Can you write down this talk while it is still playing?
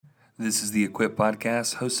This is the Equip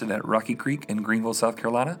Podcast, hosted at Rocky Creek in Greenville, South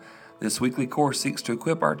Carolina. This weekly course seeks to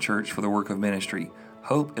equip our church for the work of ministry.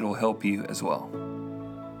 Hope it will help you as well.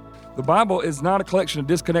 The Bible is not a collection of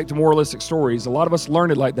disconnected moralistic stories. A lot of us learn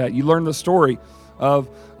it like that. You learn the story of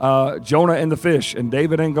Jonah and the fish, and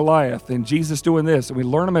David and Goliath, and Jesus doing this, and we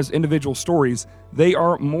learn them as individual stories. They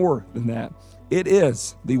are more than that. It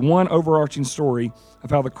is the one overarching story of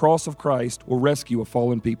how the cross of Christ will rescue a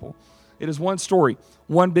fallen people. It is one story,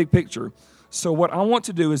 one big picture. So what I want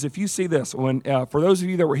to do is, if you see this, for those of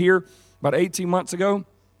you that were here about 18 months ago,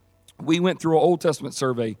 we went through an Old Testament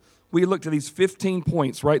survey. We looked at these 15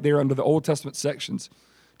 points right there under the Old Testament sections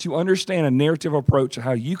to understand a narrative approach of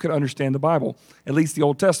how you could understand the Bible, at least the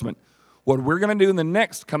Old Testament. What we're going to do in the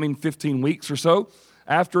next coming 15 weeks or so,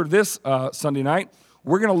 after this Sunday night,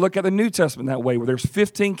 we're going to look at the New Testament that way, where there's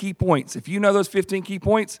 15 key points. If you know those 15 key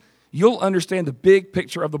points, you'll understand the big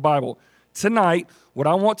picture of the Bible. Tonight, what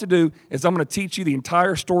I want to do is I'm going to teach you the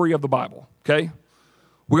entire story of the Bible, okay?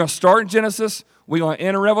 We're going to start in Genesis. We're going to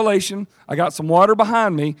end in Revelation. I got some water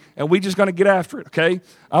behind me, and we're just going to get after it, okay?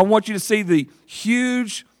 I want you to see the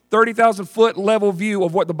huge 30,000-foot level view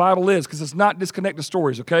of what the Bible is, because it's not disconnected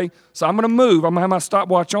stories, okay? So I'm going to move. I'm going to have my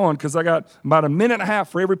stopwatch on because I got about a minute and a half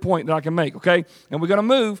for every point that I can make, okay? And we're going to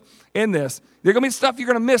move in this. There's going to be stuff you're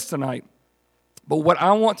going to miss tonight. But what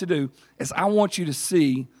I want to do is I want you to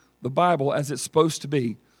see the Bible as it's supposed to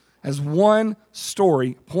be, as one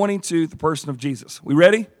story pointing to the person of Jesus. We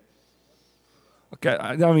ready? Okay,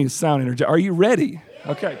 I don't mean to sound energetic. Are you ready?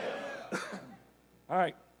 Okay. All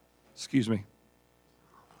right. Excuse me.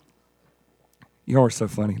 You are so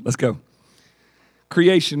funny. Let's go.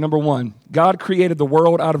 Creation, number one. God created the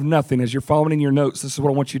world out of nothing. As you're following in your notes, this is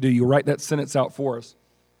what I want you to do. You'll write that sentence out for us.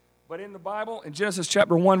 But in the Bible, in Genesis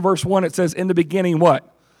chapter 1, verse 1, it says, in the beginning, what?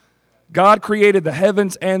 God created the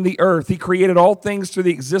heavens and the earth. He created all things through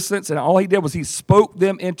the existence, and all he did was he spoke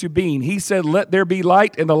them into being. He said, let there be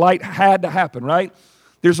light, and the light had to happen, right?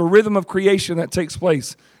 There's a rhythm of creation that takes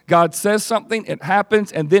place. God says something, it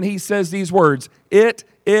happens, and then he says these words, it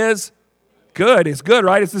is good. It's good,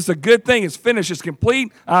 right? This is a good thing. It's finished. It's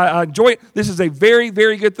complete. I enjoy it. This is a very,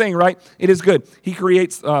 very good thing, right? It is good. He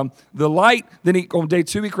creates the light. Then on day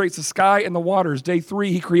 2, he creates the sky and the waters. Day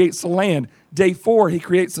 3, he creates the land. Day 4, he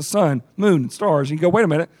creates the sun, moon, and stars. And you go, wait a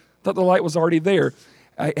minute. I thought the light was already there.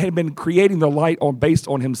 He had been creating the light based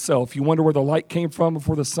on himself. You wonder where the light came from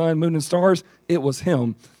before the sun, moon, and stars? It was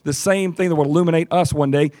him. The same thing that will illuminate us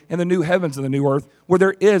one day in the new heavens and the new earth, where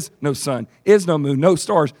there is no sun, is no moon, no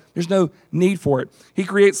stars. There's no need for it. He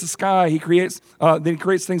creates the sky. Then he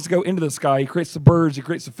creates things to go into the sky. He creates the birds. He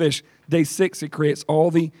creates the fish. Day 6, he creates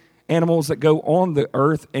all the animals that go on the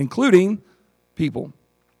earth, including people.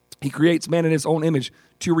 He creates man in his own image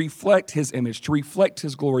to reflect his image, to reflect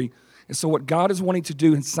his glory. And so what God is wanting to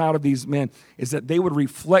do inside of these men is that they would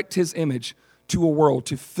reflect his image to a world,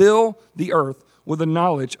 to fill the earth with the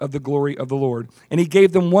knowledge of the glory of the Lord. And he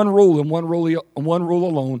gave them one rule and one rule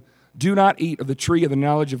alone. Do not eat of the tree of the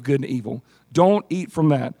knowledge of good and evil. Don't eat from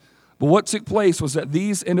that. But what took place was that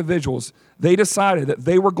these individuals, they decided that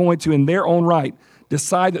they were going to, in their own right,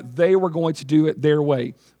 decide that they were going to do it their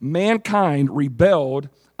way. Mankind rebelled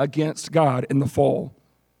against God in the fall.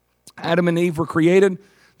 Adam and Eve were created.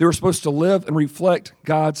 They were supposed to live and reflect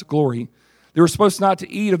God's glory. They were supposed not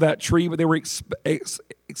to eat of that tree, but they were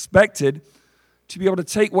expected to be able to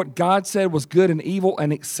take what God said was good and evil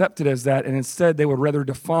and accept it as that, and instead they would rather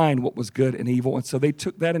define what was good and evil. And so they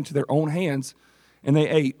took that into their own hands, and they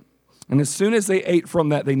ate. And as soon as they ate from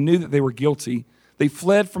that, they knew that they were guilty. They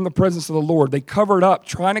fled from the presence of the Lord. They covered up,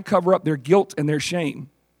 trying to cover up their guilt and their shame.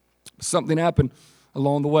 Something happened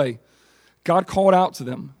along the way. God called out to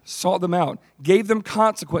them, sought them out, gave them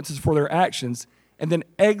consequences for their actions, and then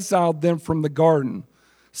exiled them from the garden.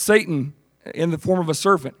 Satan, in the form of a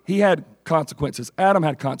serpent, he had consequences. Adam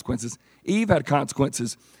had consequences. Eve had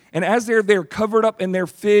consequences. And as they're there covered up in their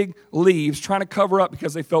fig leaves, trying to cover up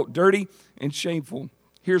because they felt dirty and shameful,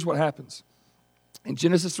 here's what happens. In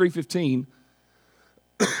Genesis 3:15,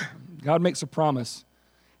 God makes a promise.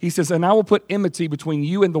 He says, and I will put enmity between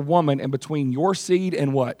you and the woman, and between your seed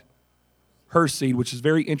and what? Her seed, which is a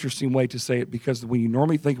very interesting way to say it, because when you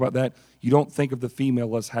normally think about that, you don't think of the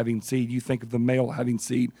female as having seed. You think of the male having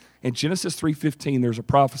seed. In Genesis 3:15, there's a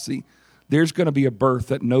prophecy. There's going to be a birth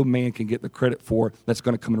that no man can get the credit for that's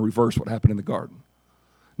going to come and reverse what happened in the garden.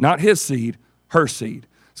 Not his seed, her seed.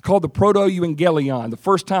 It's called the proto-evangelion, the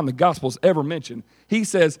first time the gospel is ever mentioned. He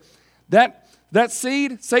says that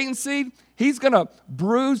seed, Satan's seed, he's going to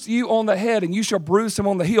bruise you on the head, and you shall bruise him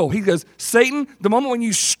on the heel. He goes, Satan, the moment when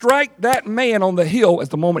you strike that man on the heel is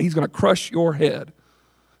the moment he's going to crush your head.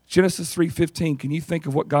 Genesis 3:15, can you think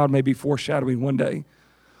of what God may be foreshadowing one day?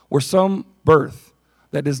 Where some birth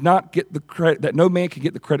that does not get the credit, that no man can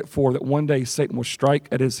get the credit for, that one day Satan will strike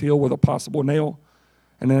at his heel with a possible nail,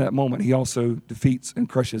 and in that moment he also defeats and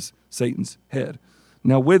crushes Satan's head.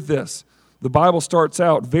 Now with this, the Bible starts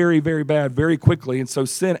out very, very bad very quickly, and so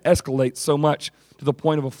sin escalates so much to the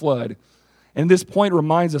point of a flood. And this point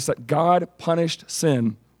reminds us that God punished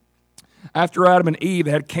sin. After Adam and Eve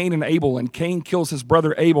had Cain and Abel, and Cain kills his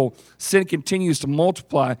brother Abel, sin continues to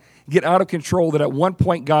multiply, get out of control, that at one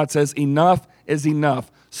point God says, enough is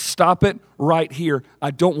enough. Stop it right here.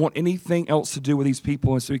 I don't want anything else to do with these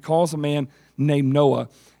people. And so he calls a man named Noah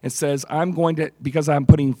and says, because I'm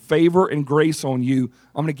putting favor and grace on you,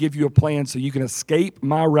 I'm going to give you a plan so you can escape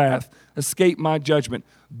my wrath, escape my judgment,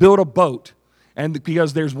 build a boat. And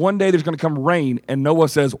because there's one day there's going to come rain, and Noah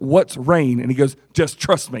says, what's rain? And he goes, just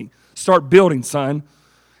trust me. Start building, son.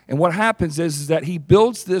 And what happens is that he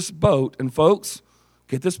builds this boat, and folks,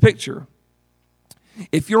 get this picture.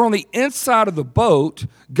 If you're on the inside of the boat,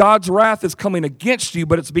 God's wrath is coming against you,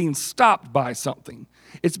 but it's being stopped by something.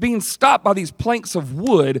 It's being stopped by these planks of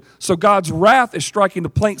wood, so God's wrath is striking the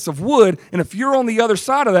planks of wood, and if you're on the other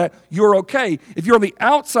side of that, you're okay. If you're on the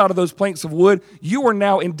outside of those planks of wood, you are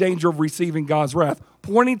now in danger of receiving God's wrath,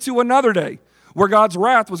 pointing to another day where God's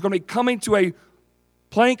wrath was going to be coming to a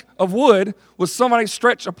plank of wood with somebody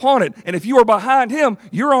stretched upon it, and if you are behind him,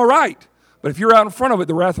 you're all right. But if you're out in front of it,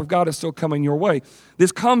 the wrath of God is still coming your way.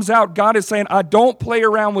 This comes out, God is saying, I don't play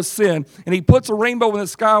around with sin. And he puts a rainbow in the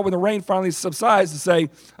sky when the rain finally subsides to say,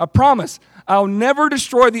 I promise, I'll never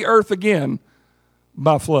destroy the earth again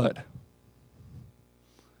by flood.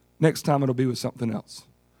 Next time it'll be with something else.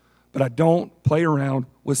 But I don't play around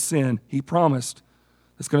with sin. He promised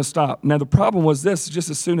it's going to stop. Now the problem was this, just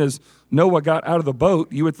as soon as Noah got out of the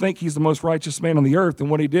boat, you would think he's the most righteous man on the earth. And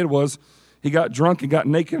what he did was, he got drunk and got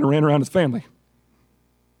naked and ran around his family,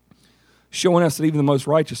 showing us that even the most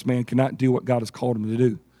righteous man cannot do what God has called him to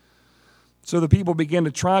do. So the people began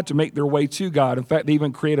to try to make their way to God. In fact, they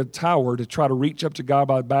even created a tower to try to reach up to God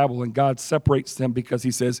by Babel, and God separates them because he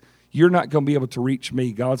says, you're not going to be able to reach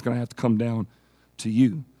me. God's going to have to come down to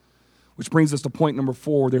you. Which brings us to point number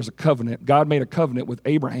 4. There's a covenant. God made a covenant with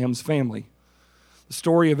Abraham's family. The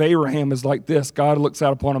story of Abraham is like this. God looks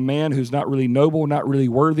out upon a man who's not really noble, not really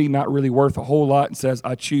worthy, not really worth a whole lot, and says,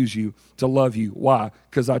 I choose you to love you. Why?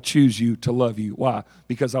 Because I choose you to love you. Why?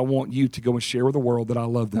 Because I want you to go and share with the world that I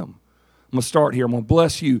love them. I'm going to start here. I'm going to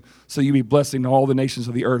bless you so you be blessing to all the nations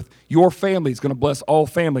of the earth. Your family is going to bless all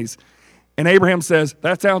families. And Abraham says,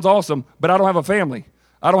 that sounds awesome, but I don't have a family.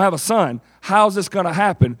 I don't have a son. How's this going to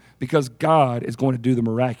happen? Because God is going to do the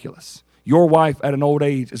miraculous. Your wife at an old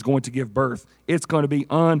age is going to give birth. It's going to be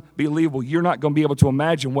unbelievable. You're not going to be able to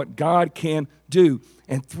imagine what God can do.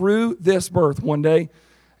 And through this birth, one day,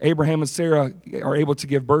 Abraham and Sarah are able to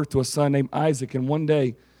give birth to a son named Isaac. And one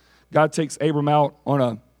day, God takes Abram out on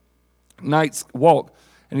a night's walk.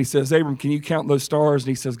 And he says, Abram, can you count those stars? And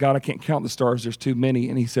he says, God, I can't count the stars. There's too many.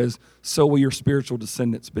 And he says, so will your spiritual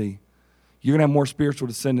descendants be. You're going to have more spiritual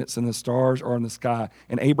descendants in the stars or in the sky.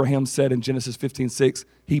 And Abraham said in Genesis 15:6,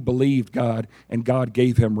 he believed God, and God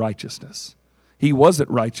gave him righteousness. He wasn't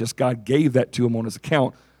righteous. God gave that to him on his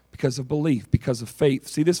account because of belief, because of faith.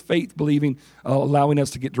 See, this faith believing, allowing us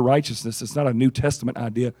to get to righteousness, it's not a New Testament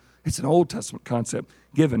idea. It's an Old Testament concept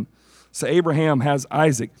given. So Abraham has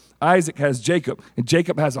Isaac. Isaac has Jacob. And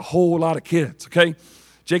Jacob has a whole lot of kids, okay?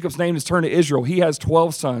 Jacob's name is turned to Israel. He has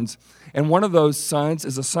 12 sons. And one of those sons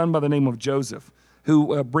is a son by the name of Joseph,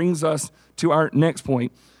 who brings us to our next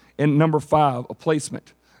point in number 5, a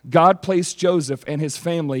placement. God placed Joseph and his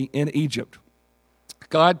family in Egypt.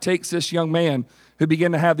 God takes this young man who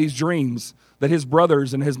began to have these dreams that his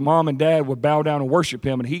brothers and his mom and dad would bow down and worship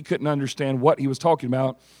him, and he couldn't understand what he was talking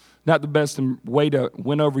about. Not the best way to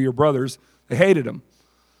win over your brothers. They hated him.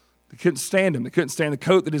 They couldn't stand him. They couldn't stand the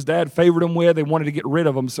coat that his dad favored him with. They wanted to get rid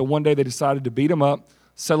of him, so one day they decided to beat him up,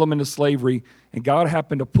 sell him into slavery, and God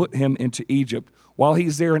happened to put him into Egypt. While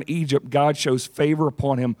he's there in Egypt, God shows favor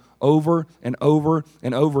upon him over and over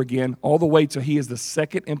and over again, all the way till he is the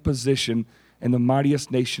second in position in the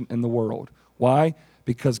mightiest nation in the world. Why?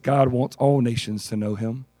 Because God wants all nations to know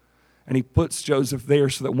him. And he puts Joseph there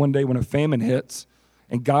so that one day when a famine hits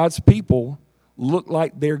and God's people look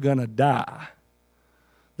like they're going to die,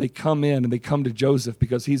 they come in and they come to Joseph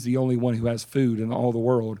because he's the only one who has food in all the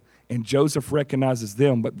world. And Joseph recognizes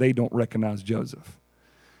them, but they don't recognize Joseph.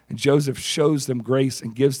 And Joseph shows them grace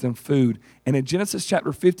and gives them food. And in Genesis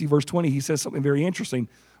chapter 50, verse 20, he says something very interesting.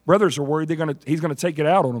 Brothers are worried he's going to take it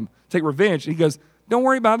out on them, take revenge. And he goes, don't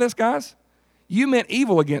worry about this, guys. You meant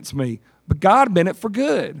evil against me, but God meant it for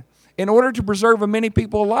good. in order to preserve many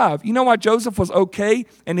people alive. You know why Joseph was okay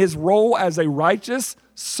in his role as a righteous,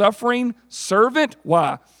 suffering servant?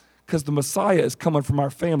 Why? Because the Messiah is coming from our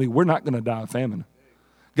family. We're not going to die of famine.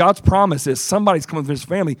 God's promise is somebody's coming from his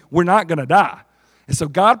family. We're not going to die. And so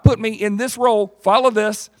God put me in this role. Follow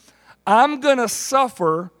this. I'm going to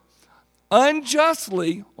suffer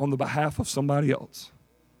unjustly on the behalf of somebody else.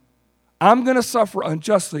 I'm going to suffer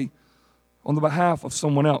unjustly on the behalf of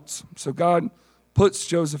someone else. So God puts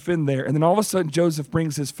Joseph in there. And then all of a sudden, Joseph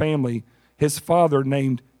brings his family, his father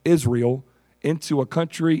named Israel, into a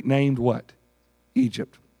country named what?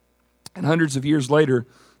 Egypt. And hundreds of years later,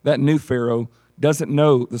 that new Pharaoh doesn't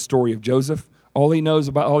know the story of Joseph. All he knows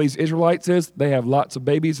about all these Israelites is they have lots of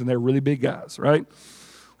babies and they're really big guys, right?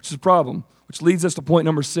 Which is a problem, which leads us to point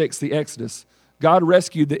number 6, the Exodus. God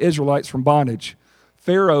rescued the Israelites from bondage.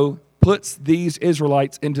 Pharaoh puts these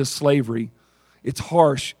Israelites into slavery. It's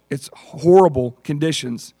harsh. It's horrible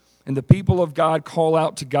conditions. And the people of God call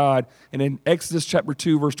out to God. And in Exodus chapter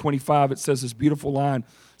 2, verse 25, it says this beautiful line.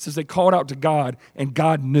 It says they called out to God, and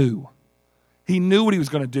God knew. He knew what he was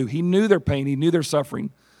going to do. He knew their pain. He knew their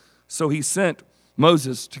suffering. So he sent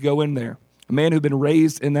Moses to go in there, a man who'd been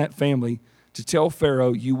raised in that family, to tell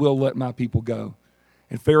Pharaoh, you will let my people go.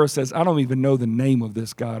 And Pharaoh says, I don't even know the name of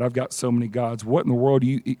this God. I've got so many gods. What in the world do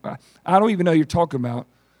you, I don't even know you're talking about.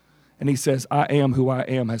 And he says, I am who I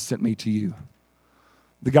am has sent me to you.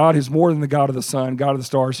 The God who's more than the God of the sun, God of the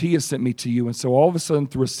stars, he has sent me to you. And so all of a sudden,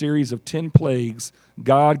 through a series of 10 plagues,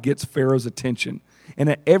 God gets Pharaoh's attention. And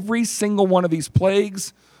at every single one of these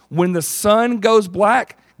plagues, when the sun goes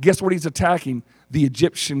black, guess what he's attacking? The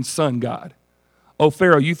Egyptian sun god. Oh,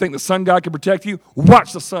 Pharaoh, you think the sun god can protect you?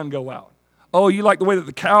 Watch the sun go out. Oh, you like the way that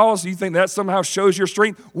the cows, you think that somehow shows your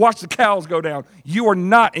strength? Watch the cows go down. You are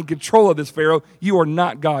not in control of this, Pharaoh. You are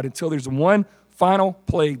not God until there's one final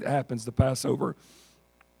plague that happens, the Passover,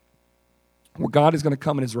 where God is going to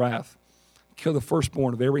come in his wrath, kill the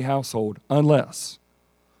firstborn of every household, unless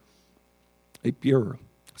a pure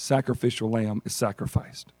sacrificial lamb is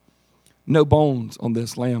sacrificed. No bones on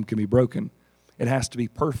this lamb can be broken. It has to be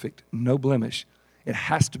perfect, no blemish. It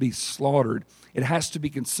has to be slaughtered. It has to be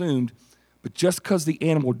consumed. But just because the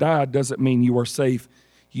animal died doesn't mean you are safe.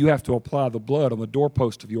 You have to apply the blood on the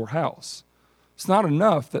doorpost of your house. It's not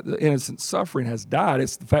enough that the innocent suffering has died.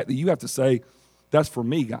 It's the fact that you have to say, that's for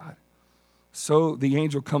me, God. So the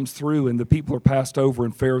angel comes through and the people are passed over,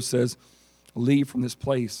 and Pharaoh says, leave from this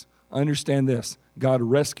place. Understand this, God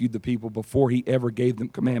rescued the people before he ever gave them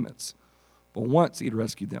commandments. But once he'd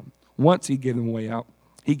rescued them, once he gave them a way out,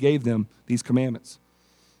 he gave them these commandments.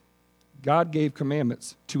 God gave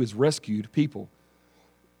commandments to his rescued people.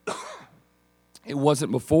 It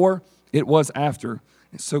wasn't before, it was after.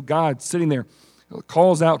 And so God, sitting there,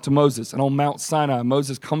 calls out to Moses. And on Mount Sinai,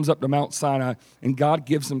 Moses comes up to Mount Sinai, and God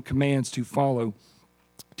gives them commands to follow.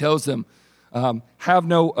 Tells them, have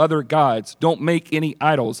no other gods. Don't make any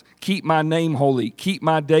idols. Keep my name holy. Keep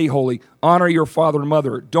my day holy. Honor your father and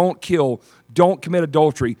mother. Don't kill. Don't commit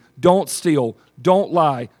adultery. Don't steal. Don't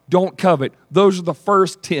lie. Don't covet. Those are the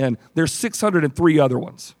first 10. There's 603 other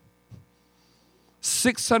ones.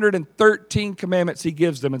 613 commandments he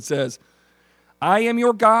gives them and says, I am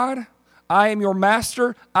your God. I am your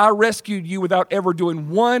master. I rescued you without ever doing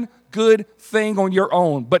one good thing on your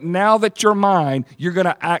own. But now that you're mine, you're going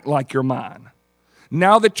to act like you're mine.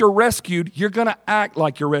 Now that you're rescued, you're going to act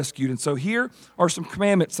like you're rescued. And so here are some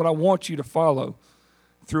commandments that I want you to follow.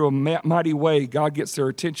 Through a mighty way, God gets their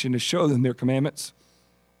attention to show them their commandments.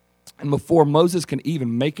 And before Moses can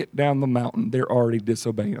even make it down the mountain, they're already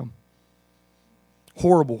disobeying him.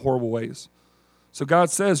 Horrible, horrible ways. So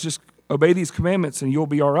God says, just obey these commandments and you'll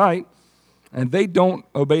be all right. And they don't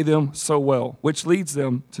obey them so well, which leads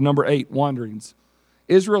them to number 8, wanderings.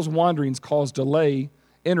 Israel's wanderings caused delay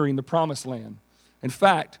entering the promised land. In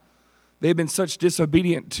fact, they've been such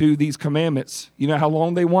disobedient to these commandments. You know how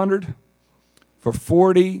long they wandered? For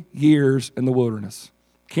 40 years in the wilderness.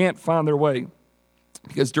 Can't find their way.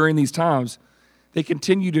 Because during these times, they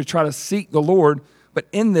continued to try to seek the Lord, but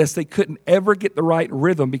in this, they couldn't ever get the right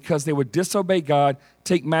rhythm because they would disobey God,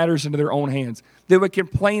 take matters into their own hands. They would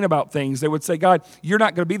complain about things. They would say, God, you're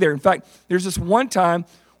not going to be there. In fact, there's this one time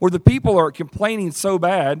where the people are complaining so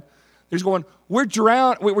bad, they're just going, we're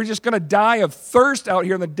drowned. We're just going to die of thirst out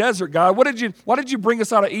here in the desert, God. Why did you bring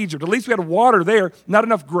us out of Egypt? At least we had water there, not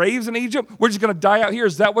enough graves in Egypt. We're just going to die out here.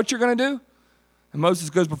 Is that what you're going to do? And Moses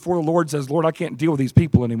goes before the Lord and says, Lord, I can't deal with these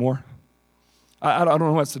people anymore. I don't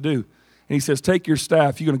know what to do. And he says, take your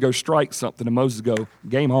staff. You're going to go strike something. And Moses go,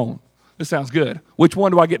 game on. This sounds good. Which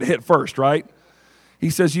one do I get to hit first, right? He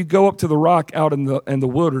says, you go up to the rock out in the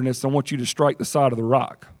wilderness. I want you to strike the side of the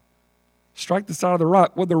rock. Strike the side of the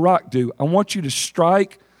rock. What did the rock do? I want you to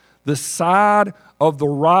strike the side of the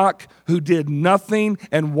rock who did nothing,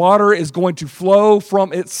 and water is going to flow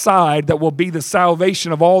from its side that will be the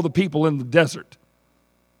salvation of all the people in the desert.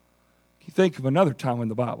 You think of another time in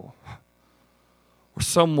the Bible where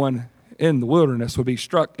someone in the wilderness would be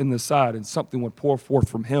struck in the side and something would pour forth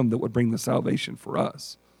from him that would bring the salvation for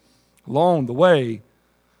us. Along the way,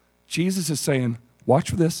 Jesus is saying,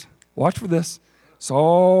 watch for this, watch for this. It's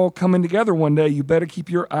all coming together one day. You better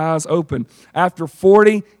keep your eyes open. After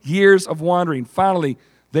 40 years of wandering, finally,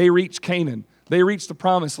 they reached Canaan. They reached the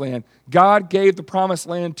promised land. God gave the promised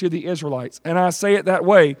land to the Israelites. And I say it that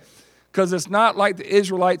way because it's not like the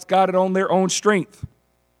Israelites got it on their own strength.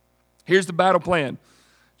 Here's the battle plan.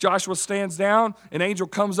 Joshua stands down, an angel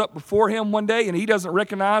comes up before him one day, and he doesn't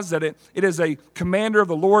recognize that it is a commander of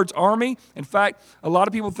the Lord's army. In fact, a lot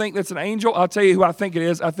of people think that's an angel. I'll tell you who I think it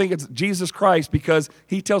is. I think it's Jesus Christ, because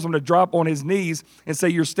he tells him to drop on his knees and say,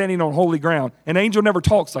 you're standing on holy ground. An angel never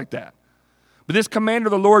talks like that. But this commander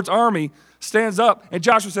of the Lord's army stands up, and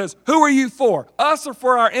Joshua says, who are you for, us or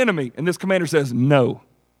for our enemy? And this commander says, no.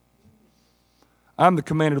 I'm the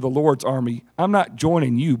commander of the Lord's army. I'm not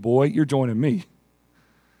joining you, boy. You're joining me.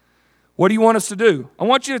 What do you want us to do? I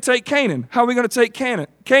want you to take Canaan. How are we going to take Canaan?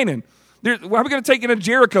 How are we going to take it to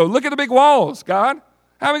Jericho? Look at the big walls, God.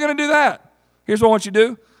 How are we going to do that? Here's what I want you to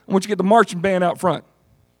do. I want you to get the marching band out front.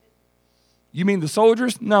 You mean the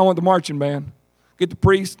soldiers? No, I want the marching band. Get the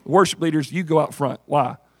priests, the worship leaders, you go out front.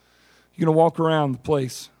 Why? You're going to walk around the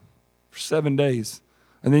place for 7 days,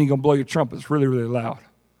 and then you're going to blow your trumpets really, really loud.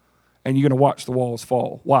 And you're going to watch the walls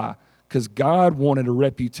fall. Why? Because God wanted a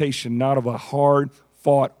reputation not of a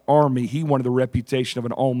hard-fought army. He wanted the reputation of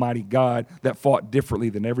an almighty God that fought differently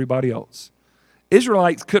than everybody else.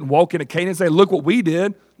 Israelites couldn't walk into Canaan and say, look what we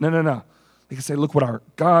did. No. They could say, look what our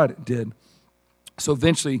God did. So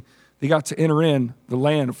eventually, they got to enter in the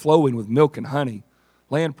land flowing with milk and honey.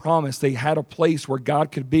 Land promised. They had a place where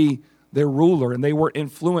God could be their ruler, and they were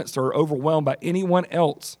influenced or overwhelmed by anyone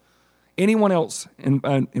else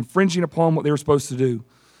infringing upon what they were supposed to do.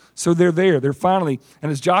 So they're there. They're finally,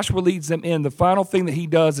 and as Joshua leads them in, the final thing that he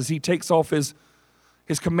does is he takes off his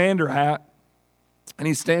commander hat, and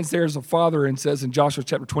he stands there as a father and says in Joshua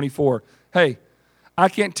chapter 24, hey, I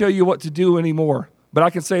can't tell you what to do anymore, but I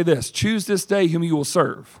can say this, choose this day whom you will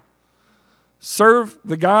serve. Serve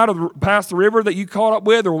the God past the river that you caught up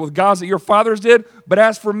with, or with gods that your fathers did, but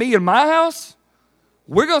as for me and my house,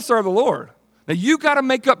 we're going to serve the Lord. Now, you got to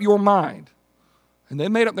make up your mind. And they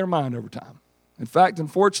made up their mind over time. In fact,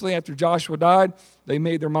 unfortunately, after Joshua died, they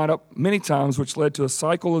made their mind up many times, which led to a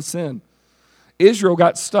cycle of sin. Israel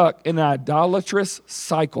got stuck in an idolatrous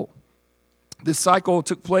cycle. This cycle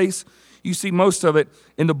took place, you see most of it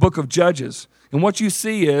in the book of Judges. And what you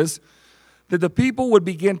see is that the people would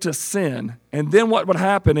begin to sin. And then what would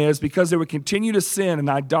happen is, because they would continue to sin in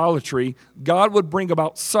idolatry, God would bring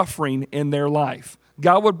about suffering in their life.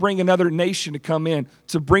 God would bring another nation to come in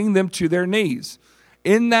to bring them to their knees.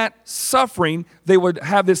 In that suffering, they would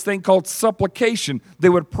have this thing called supplication. They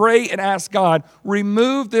would pray and ask God,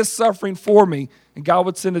 remove this suffering for me. And God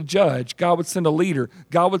would send a judge. God would send a leader.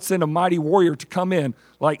 God would send a mighty warrior to come in,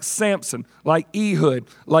 like Samson, like Ehud,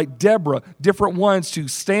 like Deborah, different ones to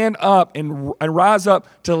stand up and rise up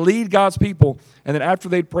to lead God's people. And then after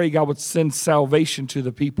they'd pray, God would send salvation to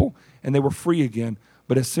the people, and they were free again.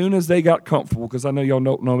 But as soon as they got comfortable, because I know y'all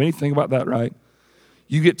don't know anything about that, right?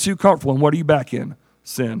 You get too comfortable, and what are you back in?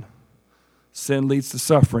 Sin. Sin leads to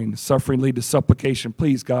suffering. Suffering leads to supplication.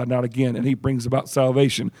 Please, God, not again. And he brings about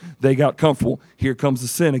salvation. They got comfortable. Here comes the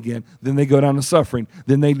sin again. Then they go down to suffering.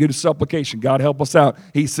 Then they do to supplication. God, help us out.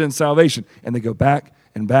 He sends salvation. And they go back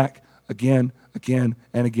and back again,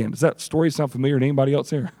 and again. Does that story sound familiar to anybody else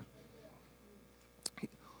here?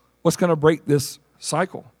 What's going to break this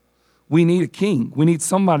cycle? We need a king. We need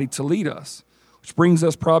somebody to lead us. Which brings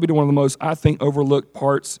us probably to one of the most, I think, overlooked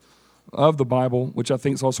parts of the Bible, which I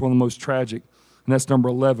think is also one of the most tragic, and that's number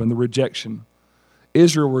 11, the rejection.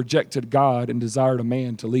 Israel rejected God and desired a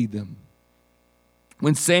man to lead them.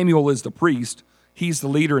 When Samuel is the priest, he's the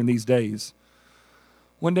leader in these days.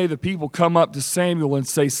 One day the people come up to Samuel and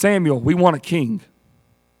say, Samuel, we want a king.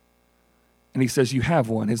 And he says, you have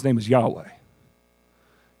one. His name is Yahweh.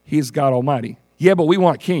 He is God Almighty. Yeah, but we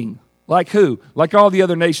want a king. Like who? Like all the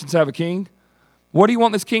other nations have a king. What do you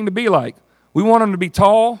want this king to be like? We want him to be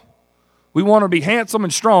tall. We want him to be handsome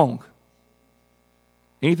and strong.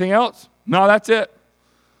 Anything else? No, that's it.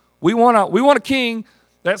 We want a king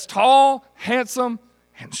that's tall, handsome,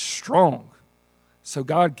 and strong. So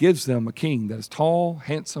God gives them a king that is tall,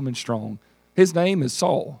 handsome, and strong. His name is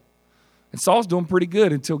Saul. And Saul's doing pretty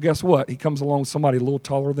good until, guess what? He comes along with somebody a little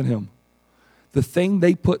taller than him. the thing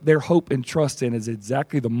they put their hope and trust in is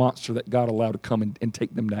exactly the monster that God allowed to come and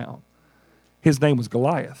take them down. His name was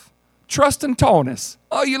Goliath. Trust in tallness.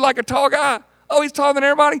 Oh, you like a tall guy? Oh, he's taller than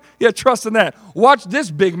everybody? Yeah, trust in that. Watch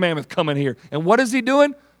this big mammoth come in here. And what is he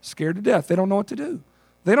doing? Scared to death. They don't know what to do.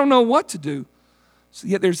 They don't know what to do. So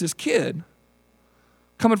yet there's this kid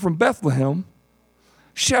coming from Bethlehem,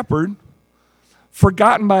 shepherd,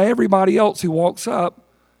 forgotten by everybody else who walks up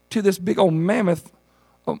to this big old mammoth.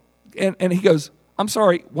 And he goes, I'm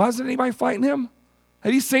sorry, why isn't anybody fighting him?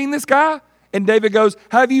 Have you seen this guy? And David goes,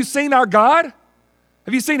 have you seen our God?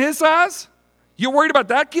 Have you seen his size? You're worried about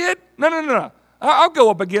that kid? No. I'll go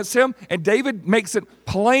up against him. And David makes it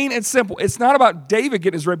plain and simple. It's not about David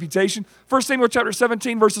getting his reputation. 1 Samuel chapter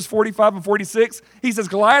 17, verses 45 and 46, he says,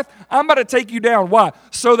 Goliath, I'm about to take you down. Why?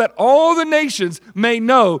 So that all the nations may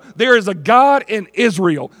know there is a God in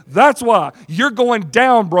Israel. That's why you're going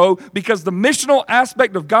down, bro, because the missional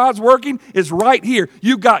aspect of God's working is right here.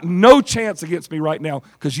 You got no chance against me right now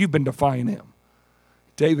because you've been defying him.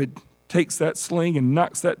 David takes that sling and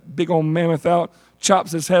knocks that big old mammoth out,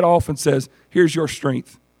 chops his head off and says, here's your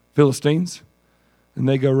strength, Philistines. And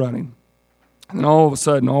they go running. And then all of a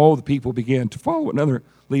sudden, all the people begin to follow another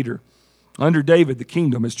leader. Under David, the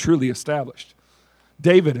kingdom is truly established.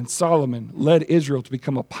 David and Solomon led Israel to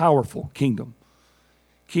become a powerful kingdom.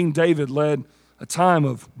 King David led a time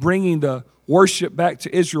of bringing the worship back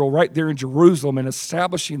to Israel right there in Jerusalem and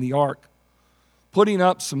establishing the ark, putting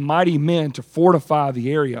up some mighty men to fortify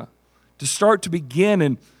the area, to start to begin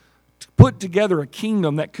and to put together a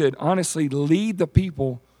kingdom that could honestly lead the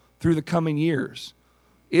people through the coming years.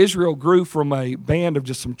 Israel grew from a band of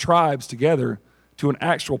just some tribes together to an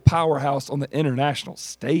actual powerhouse on the international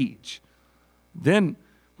stage. Then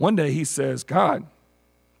one day he says, God,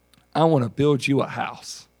 I want to build you a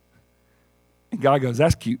house. And God goes,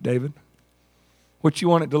 that's cute, David. What you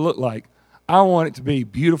want it to look like? I want it to be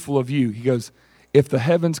beautiful of you. He goes, if the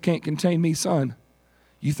heavens can't contain me, son,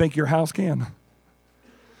 you think your house can?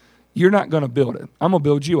 You're not going to build it. I'm going to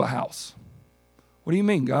build you a house. What do you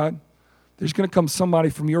mean, God? There's going to come somebody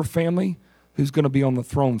from your family who's going to be on the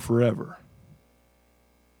throne forever.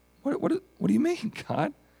 What do you mean,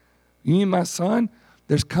 God? You mean my son?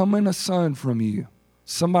 There's coming a son from you,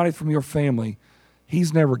 somebody from your family.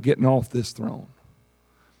 He's never getting off this throne.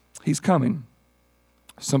 He's coming.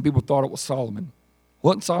 Some people thought it was Solomon.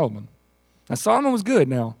 Wasn't Solomon. Now, Solomon was good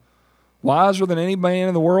now. Wiser than any man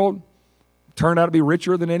in the world. Turned out to be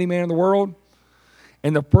richer than any man in the world.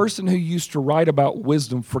 And the person who used to write about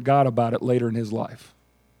wisdom forgot about it later in his life.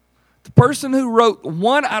 The person who wrote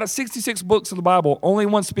 1 out of 66 books of the Bible, only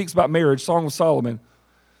one speaks about marriage, Song of Solomon.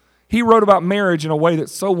 He wrote about marriage in a way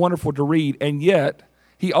that's so wonderful to read, and yet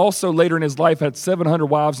he also later in his life had 700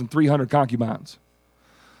 wives and 300 concubines.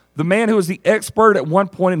 The man who was the expert at one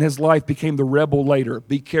point in his life became the rebel later.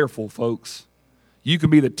 Be careful, folks. You can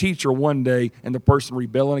be the teacher one day and the person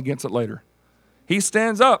rebelling against it later. He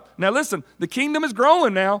stands up. Now listen, the kingdom is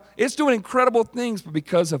growing now. It's doing incredible things, but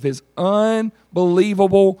because of his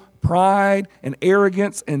unbelievable pride and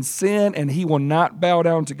arrogance and sin, and he will not bow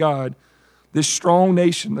down to God, this strong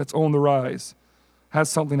nation that's on the rise has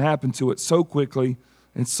something happen to it so quickly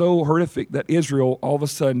and so horrific that Israel all of a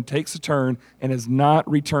sudden takes a turn and has not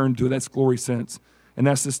returned to its glory since. And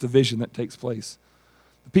that's this division that takes place.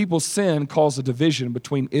 The people's sin caused a division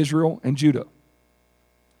between Israel and Judah.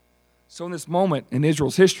 So in this moment in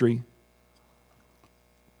Israel's history,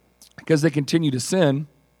 because they continue to sin,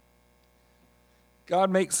 God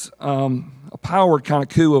makes a power kind of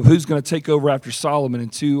coup of who's going to take over after Solomon,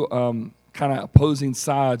 and two kind of opposing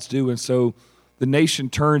sides do. And so the nation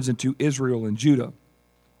turns into Israel and Judah.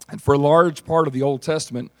 And for a large part of the Old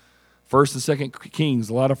Testament, 1st and 2nd Kings,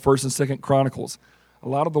 a lot of 1st and 2nd Chronicles, a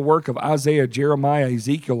lot of the work of Isaiah, Jeremiah,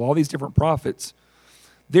 Ezekiel, all these different prophets,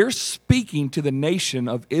 they're speaking to the nation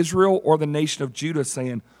of Israel or the nation of Judah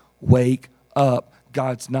saying, wake up.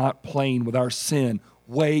 God's not playing with our sin.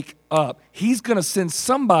 Wake up. He's going to send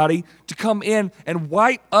somebody to come in and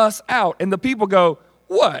wipe us out. And the people go,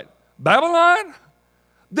 what? Babylon?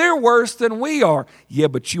 They're worse than we are. Yeah,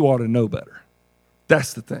 but you ought to know better.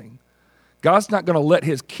 That's the thing. God's not going to let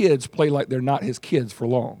his kids play like they're not his kids for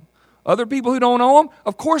long. Other people who don't know him,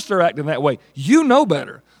 of course they're acting that way. You know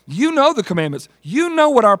better. You know the commandments. You know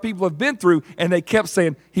what our people have been through, and they kept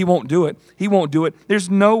saying, he won't do it. He won't do it. There's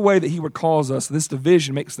no way that he would cause us. This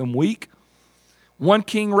division makes them weak. One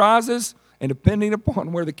king rises, and depending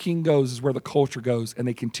upon where the king goes is where the culture goes, and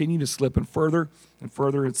they continue to slip in further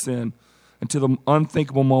in sin until the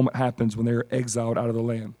unthinkable moment happens when they're exiled out of the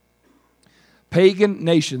land. Pagan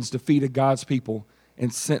nations defeated God's people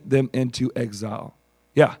and sent them into exile.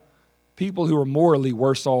 Yeah, People who are morally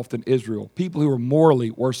worse off than Israel. People who are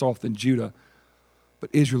morally worse off than Judah. But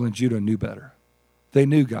Israel and Judah knew better. They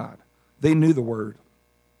knew God. They knew the word.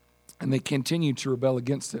 And they continued to rebel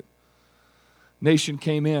against it. Nation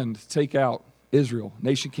came in to take out Israel.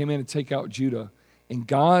 Nation came in to take out Judah. And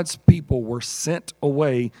God's people were sent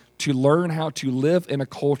away to learn how to live in a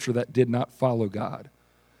culture that did not follow God.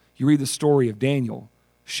 You read the story of Daniel,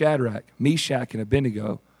 Shadrach, Meshach, and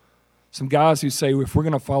Abednego. Some guys who say, if we're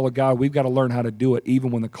going to follow God, we've got to learn how to do it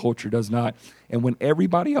even when the culture does not. And when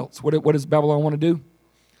everybody else, what does Babylon want to do?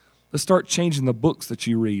 Let's start changing the books that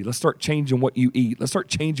you read. Let's start changing what you eat. Let's start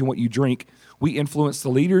changing what you drink. We influence the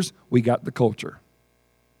leaders. We got the culture.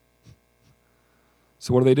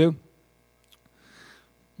 So what do?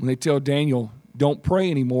 When they tell Daniel, don't pray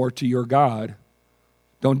anymore to your God,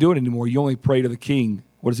 don't do it anymore, you only pray to the king.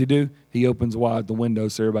 What does he do? He opens wide the window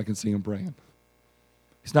so everybody can see him praying.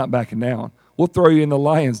 He's not backing down. We'll throw you in the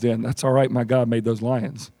lion's den. That's all right, my God made those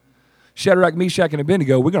lions. Shadrach, Meshach, and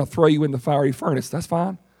Abednego, we're going to throw you in the fiery furnace. That's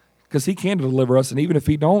fine, because he can deliver us, and even if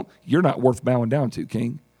he don't, you're not worth bowing down to,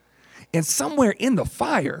 king. And somewhere in the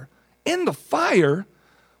fire,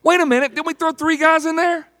 wait a minute, didn't we throw 3 guys in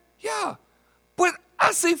there? Yeah, but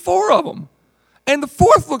I see 4 of them. And the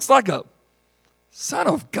 4th looks like a son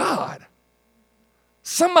of God.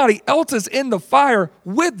 Somebody else is in the fire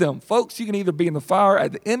with them. Folks, you can either be in the fire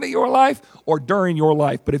at the end of your life or during your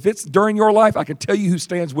life. But if it's during your life, I can tell you who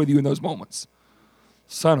stands with you in those moments.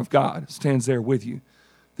 Son of God stands there with you.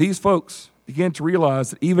 These folks begin to realize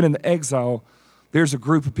that even in the exile, there's a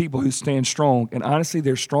group of people who stand strong. And honestly,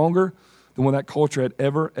 they're stronger than what that culture had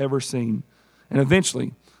ever seen. And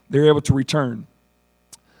eventually, they're able to return.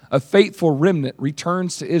 A faithful remnant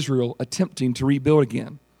returns to Israel, attempting to rebuild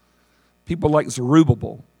again. People like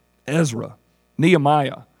Zerubbabel, Ezra,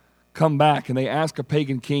 Nehemiah come back and they ask a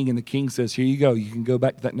pagan king, and the king says, here you go, you can go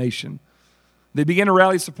back to that nation. They begin to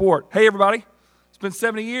rally support. Hey, everybody, it's been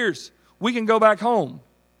 70 years. We can go back home.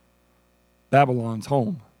 Babylon's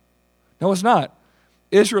home. No, it's not.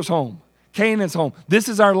 Israel's home. Canaan's home. This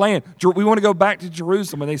is our land. We want to go back to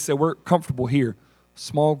Jerusalem. And they said, we're comfortable here.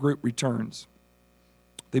 Small group returns.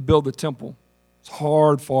 They build the temple. It's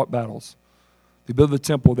hard-fought battles. They build the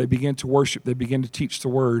temple. They begin to worship. They begin to teach the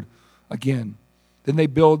word again. Then they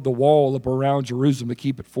build the wall up around Jerusalem to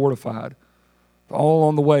keep it fortified. All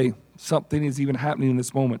on the way, something is even happening in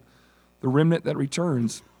this moment. The remnant that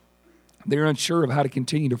returns, they're unsure of how to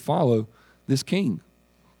continue to follow this king.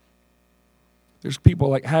 There's people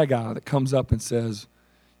like Haggai that comes up and says,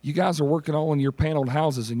 you guys are working all in your paneled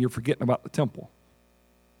houses and you're forgetting about the temple.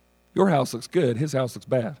 Your house looks good. His house looks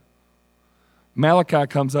bad. Malachi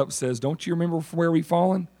comes up and says, don't you remember from where we've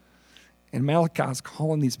fallen? And Malachi's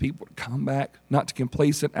calling these people to come back, not to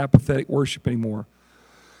complacent, apathetic worship anymore.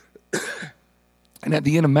 And at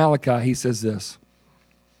the end of Malachi, he says this,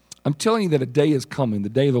 I'm telling you that a day is coming, the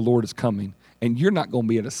day of the Lord is coming, and you're not going to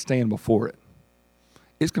be able to stand before it.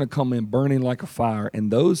 It's going to come in burning like a fire, and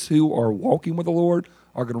those who are walking with the Lord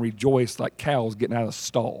are going to rejoice like cows getting out of the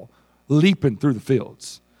stall, leaping through the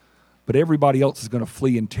fields. But everybody else is going to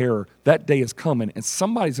flee in terror. That day is coming, and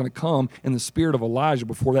somebody's going to come in the spirit of Elijah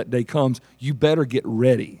before that day comes. You better get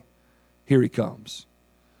ready. Here he comes.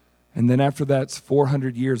 And then after that's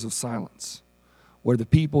 400 years of silence, where the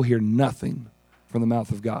people hear nothing from the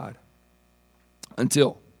mouth of God.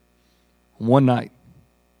 Until one night,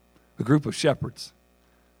 a group of shepherds,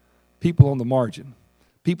 people on the margin,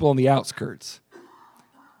 people on the outskirts,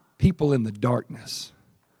 people in the darkness,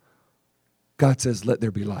 God says, let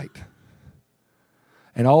there be light.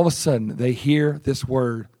 And all of a sudden, they hear this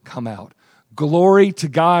word come out. Glory to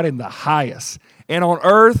God in the highest. And on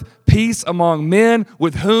earth, peace among men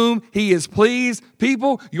with whom he is pleased.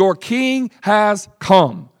 People, your king has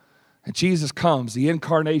come. And Jesus comes, the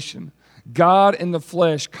incarnation. God in the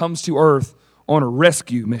flesh comes to earth on a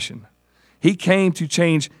rescue mission. He came to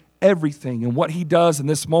change everything. And what he does in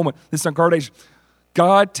this moment, this incarnation,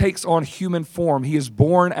 God takes on human form. He is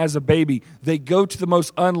born as a baby. They go to the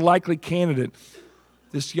most unlikely candidate,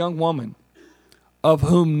 this young woman, of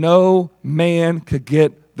whom no man could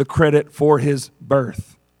get the credit for his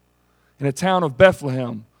birth. In a town of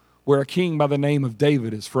Bethlehem, where a king by the name of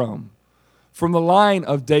David is from. From the line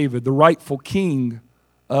of David, the rightful king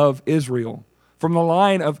of Israel. From the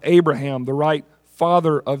line of Abraham, the right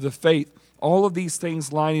father of the faith. All of these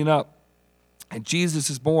things lining up. And Jesus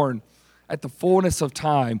is born at the fullness of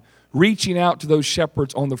time, reaching out to those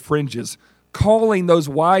shepherds on the fringes, calling those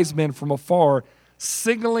wise men from afar,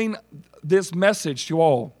 signaling this message to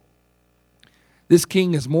all. This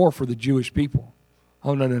king is more for the Jewish people.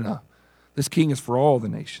 Oh, no. This king is for all the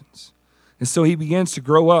nations. And so he begins to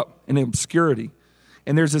grow up in obscurity.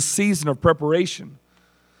 and there's a season of preparation.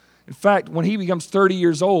 In fact, when he becomes 30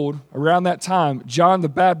 years old, around that time, John the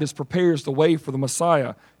Baptist prepares the way for the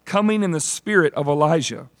Messiah, coming in the spirit of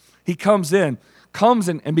Elijah. He comes in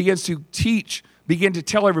and begins to teach, begin to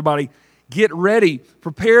tell everybody, get ready,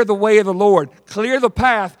 prepare the way of the Lord, clear the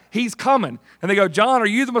path, he's coming. And they go, John, are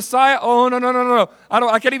you the Messiah? Oh, no.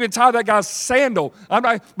 I can't even tie that guy's sandal.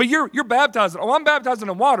 But you're baptizing. Oh, I'm baptizing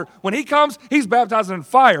in water. When he comes, he's baptizing in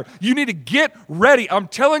fire. You need to get ready. I'm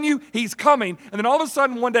telling you, he's coming. And then all of a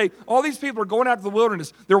sudden one day, all these people are going out to the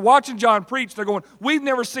wilderness. They're watching John preach. They're going, we've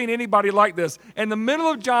never seen anybody like this. In the middle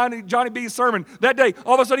of Johnny B's sermon that day,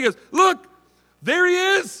 all of a sudden he goes, look, there he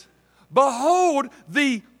is. Behold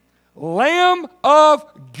the Lamb of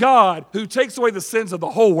God who takes away the sins of the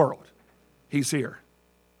whole world. He's here.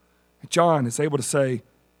 And John is able to say,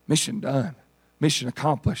 mission done, mission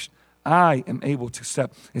accomplished. I am able to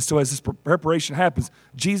step. And so as this preparation happens,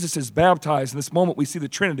 Jesus is baptized. In this moment, we see the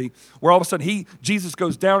Trinity, where all of a sudden Jesus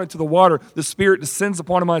goes down into the water. The Spirit descends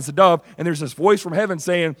upon him as a dove, and there's this voice from heaven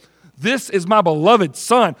saying, this is my beloved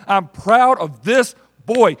Son. I'm proud of this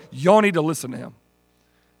boy. Y'all need to listen to him.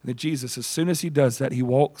 And then Jesus, as soon as he does that, he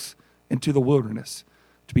walks into the wilderness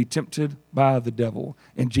to be tempted by the devil.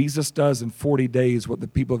 And Jesus does in 40 days what the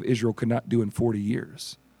people of Israel could not do in 40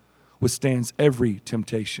 years. Withstands every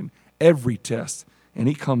temptation, every test, and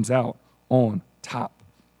he comes out on top.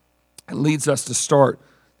 It leads us to start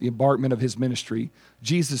the embarkment of his ministry.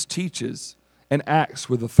 Jesus teaches and acts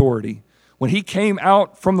with authority. When he came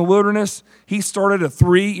out from the wilderness, he started a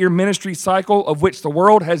 3-year ministry cycle of which the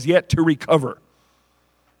world has yet to recover.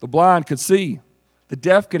 The blind could see. The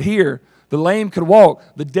deaf could hear, the lame could walk,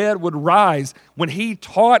 the dead would rise. When he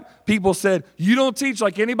taught, people said, you don't teach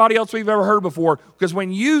like anybody else we've ever heard before, because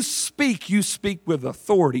when you speak with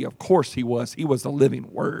authority. Of course he was. He was the living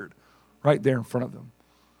word right there in front of them.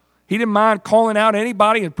 He didn't mind calling out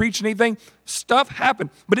anybody and preaching anything. Stuff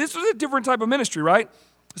happened. But this was a different type of ministry, right?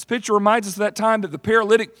 This picture reminds us of that time that the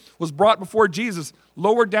paralytic was brought before Jesus,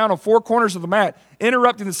 lowered down on 4 corners of the mat,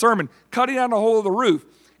 interrupting the sermon, cutting out a hole of the roof.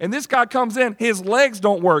 And this guy comes in, his legs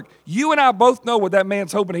don't work. You and I both know what that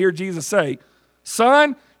man's hoping to hear Jesus say.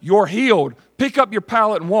 Son, you're healed. Pick up your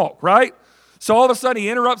pallet and walk, right? So all of a sudden he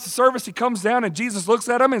interrupts the service. He comes down and Jesus looks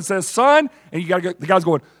at him and says, son, and the guy's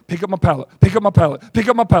going, pick up my pallet, pick up my pallet, pick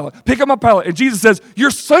up my pallet, pick up my pallet. And Jesus says, your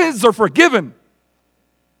sins are forgiven.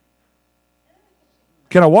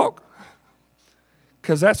 Can I walk?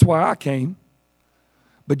 Because that's why I came.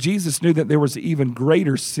 But Jesus knew that there was an even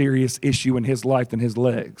greater serious issue in his life than his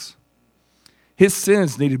legs. His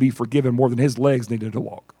sins needed to be forgiven more than his legs needed to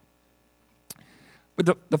walk.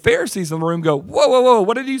 But the Pharisees in the room go, whoa,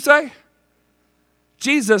 what did you say?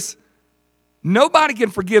 Jesus, nobody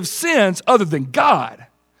can forgive sins other than God.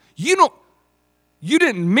 You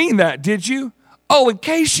didn't mean that, did you? Oh, in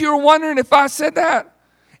case you were wondering if I said that,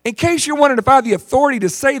 in case you're wondering if I have the authority to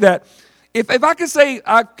say that, if I can say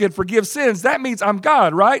I could forgive sins, that means I'm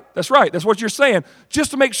God, right? That's right. That's what you're saying.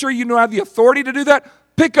 Just to make sure you know I have the authority to do that,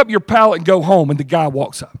 pick up your pallet and go home. And the guy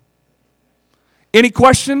walks up. Any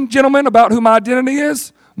question, gentlemen, about who my identity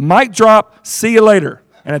is? Mic drop, see you later.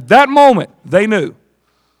 And at that moment, they knew.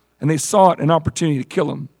 And they sought an opportunity to kill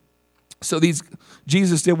him. So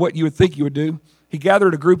Jesus did what you would think he would do. He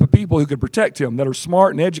gathered a group of people who could protect him, that are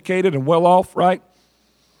smart and educated and well off, right?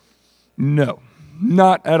 No,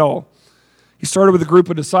 not at all. He started with a group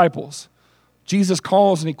of disciples. Jesus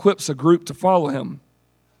calls and equips a group to follow him.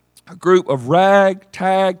 A group of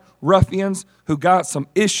ragtag ruffians who got some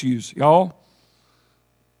issues, y'all.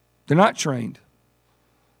 They're not trained.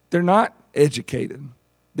 They're not educated.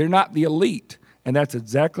 They're not the elite. And that's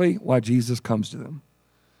exactly why Jesus comes to them.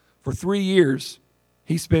 For 3 years,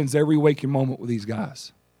 he spends every waking moment with these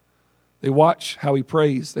guys. They watch how he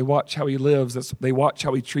prays. They watch how he lives. They watch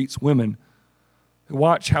how he treats women. They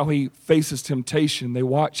watch how he faces temptation. They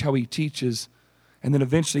watch how he teaches. And then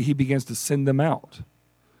eventually he begins to send them out.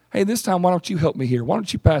 Hey, this time, why don't you help me here? Why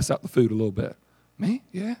don't you pass out the food a little bit? Me?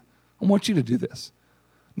 Yeah? I want you to do this.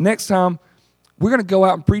 Next time, we're going to go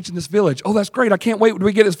out and preach in this village. Oh, that's great. I can't wait till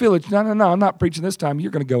we get this village. No, I'm not preaching this time.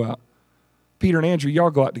 You're going to go out. Peter and Andrew,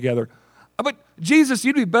 y'all go out together. But Jesus,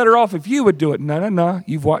 you'd be better off if you would do it. No.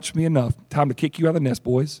 You've watched me enough. Time to kick you out of the nest,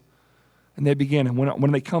 boys. And they begin. And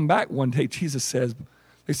when they come back one day, Jesus says,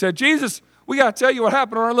 they said, Jesus, we got to tell you what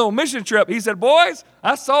happened on our little mission trip. He said, boys,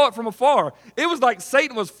 I saw it from afar. It was like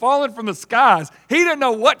Satan was falling from the skies. He didn't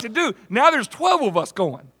know what to do. Now there's 12 of us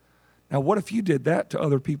going. Now what if you did that to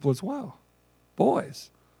other people as well? Boys,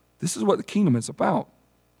 this is what the kingdom is about.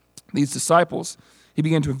 These disciples, he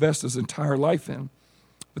began to invest his entire life in.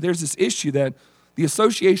 But there's this issue that the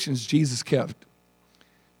associations Jesus kept.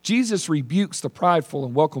 Jesus rebukes the prideful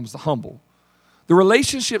and welcomes the humble. The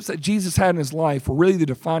relationships that Jesus had in his life were really the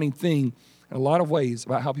defining thing in a lot of ways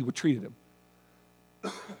about how people treated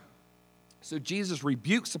him. So Jesus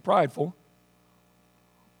rebukes the prideful.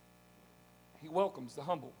 He welcomes the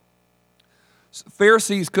humble. So the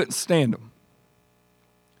Pharisees couldn't stand him.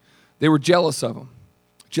 They were jealous of him,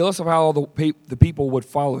 jealous of how all the people would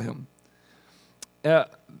follow him.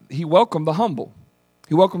 He welcomed the humble.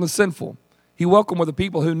 He welcomed the sinful. He welcomed with the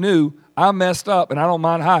people who knew, I messed up and I don't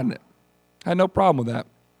mind hiding it. I had no problem with that.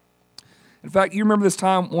 In fact, you remember this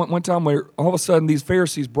time, one time where all of a sudden these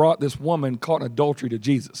Pharisees brought this woman caught in adultery to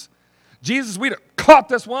Jesus. Jesus, we caught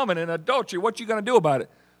this woman in adultery. What you going to do about it?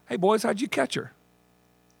 Hey, boys, how'd you catch her?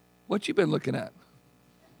 What you been looking at?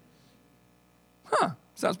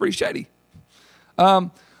 Sounds pretty shady.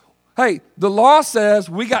 Hey, the law says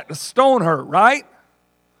we got to stone her, right?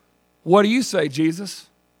 What do you say, Jesus?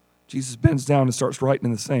 Jesus bends down and starts writing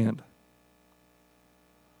in the sand.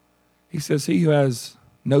 He says, he who has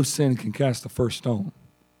no sin can cast the first stone.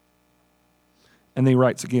 And then he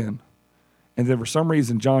writes again. And then for some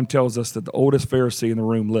reason, John tells us that the oldest Pharisee in the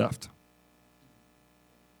room left.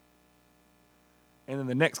 And then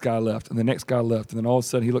the next guy left, and the next guy left. And then all of a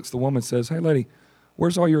sudden he looks at the woman and says, hey, lady,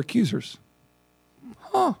 where's all your accusers?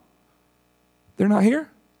 They're not here?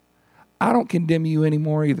 I don't condemn you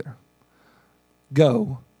anymore either.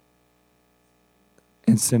 Go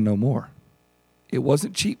and sin no more. It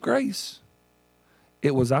wasn't cheap grace.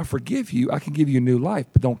 It was, I forgive you. I can give you a new life,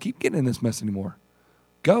 but don't keep getting in this mess anymore.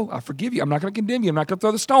 Go, I forgive you. I'm not going to condemn you. I'm not going to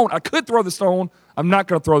throw the stone. I could throw the stone. I'm not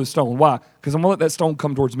going to throw the stone. Why? Because I'm going to let that stone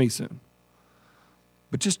come towards me soon.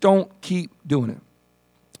 But just don't keep doing it.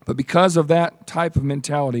 But because of that type of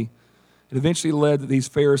mentality, it eventually led that these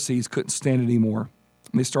Pharisees couldn't stand it anymore.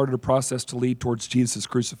 And they started a process to lead towards Jesus'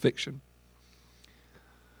 crucifixion.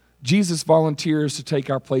 Jesus volunteers to take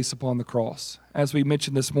our place upon the cross. As we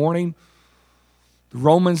mentioned this morning, the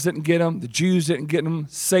Romans didn't get him, the Jews didn't get him,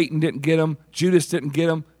 Satan didn't get him, Judas didn't get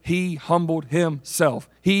him. He humbled himself.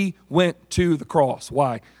 He went to the cross.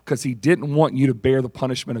 Why? Because he didn't want you to bear the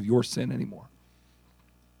punishment of your sin anymore.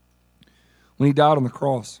 When he died on the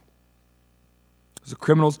cross, it was a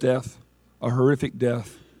criminal's death, a horrific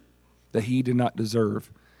death that he did not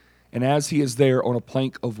deserve. And as he is there on a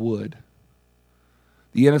plank of wood,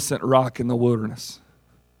 the innocent rock in the wilderness,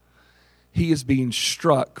 he is being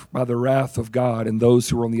struck by the wrath of God, and those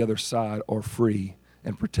who are on the other side are free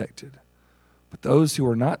and protected. But those who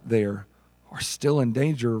are not there are still in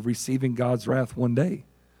danger of receiving God's wrath one day.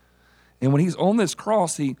 And when he's on this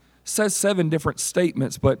cross, he says 7 different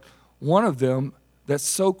statements, but one of them that's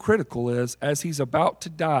so critical is, as he's about to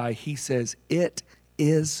die, he says, it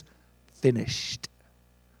is finished.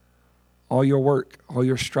 All your work, all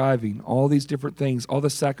your striving, all these different things, all the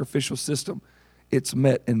sacrificial system, it's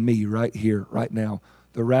met in me right here, right now.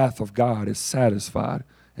 The wrath of God is satisfied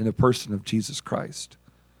in the person of Jesus Christ.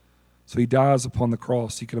 So he dies upon the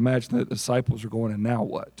cross. You can imagine that the disciples are going, and now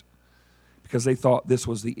what? Because they thought this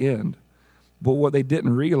was the end. But what they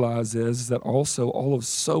didn't realize is that also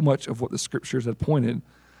so much of what the scriptures had pointed,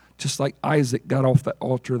 just like Isaac got off that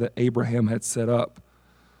altar that Abraham had set up,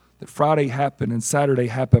 that Friday happened and Saturday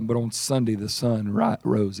happened, but on Sunday the sun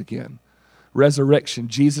rose again. Resurrection,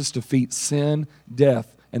 Jesus defeats sin,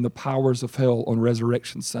 death, and the powers of hell on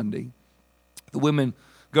Resurrection Sunday. The women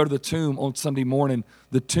go to the tomb on Sunday morning.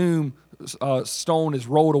 The tomb stone is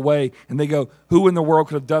rolled away, and they go, who in the world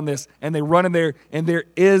could have done this? And they run in there, and there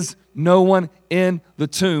is no one in the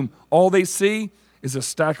tomb. All they see is a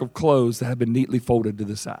stack of clothes that have been neatly folded to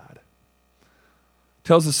the side.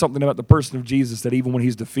 Tells us something about the person of Jesus, that even when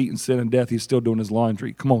he's defeating sin and death, he's still doing his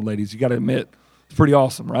laundry. Come on, ladies, you got to admit, it's pretty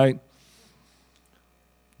awesome, right?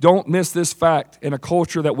 Don't miss this fact. In a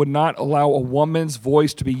culture that would not allow a woman's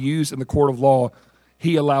voice to be used in the court of law,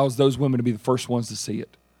 he allows those women to be the first ones to see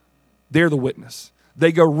it. They're the witness.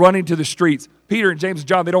 They go running to the streets. Peter and James and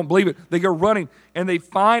John, they don't believe it. They go running, and they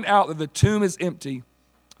find out that the tomb is empty.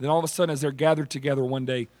 Then all of a sudden, as they're gathered together one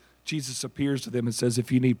day, Jesus appears to them and says,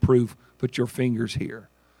 if you need proof, put your fingers here.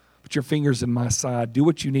 Put your fingers in my side. Do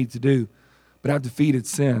what you need to do. But I've defeated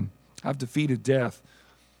sin. I've defeated death.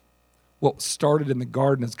 What started in the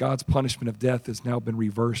garden as God's punishment of death has now been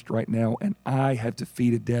reversed right now, and I have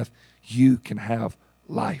defeated death. You can have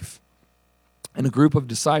life. And a group of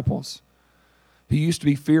disciples who used to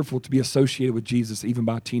be fearful to be associated with Jesus, even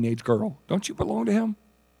by a teenage girl, don't you belong to him?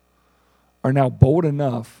 Are now bold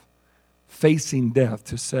enough, facing death,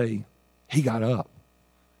 to say, he got up.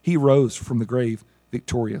 He rose from the grave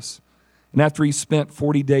victorious. And after he spent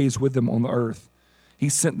 40 days with them on the earth, he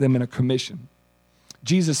sent them in a commission.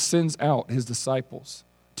 Jesus sends out his disciples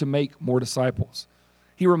to make more disciples.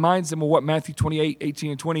 he reminds them of what Matthew 28,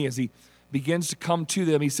 18 and 20, as he begins to come to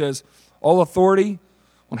them, he says, all authority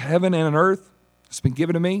on heaven and on earth has been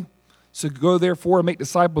given to me. So go therefore and make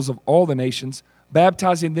disciples of all the nations,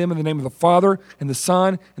 baptizing them in the name of the Father and the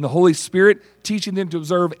Son and the Holy Spirit, teaching them to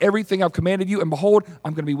observe everything I've commanded you. And behold,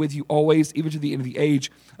 I'm going to be with you always, even to the end of the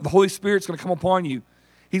age. And the Holy Spirit's going to come upon you.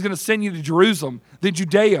 He's going to send you to Jerusalem, then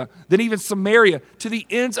Judea, then even Samaria, to the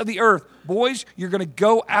ends of the earth. Boys, you're going to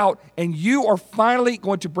go out, and you are finally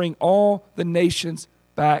going to bring all the nations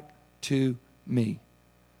back to me.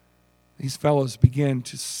 These fellows begin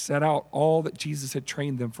to set out all that Jesus had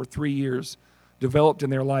trained them for 3 years, developed in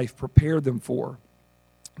their life, prepared them for.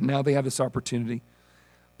 Now they have this opportunity.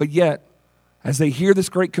 But yet, as they hear this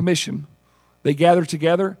great commission, they gather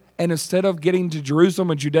together, and instead of getting to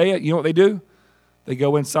Jerusalem and Judea, you know what they do? They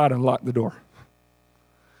go inside and lock the door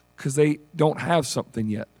because they don't have something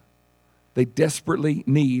yet. They desperately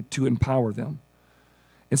need to empower them.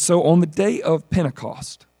 And so on the day of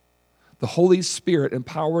Pentecost, the Holy Spirit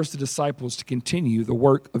empowers the disciples to continue the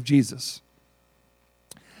work of Jesus.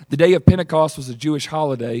 The day of Pentecost was a Jewish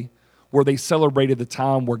holiday where they celebrated the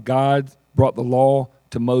time where God brought the law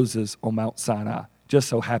to Moses on Mount Sinai. Just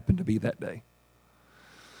so happened to be that day.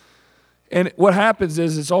 And what happens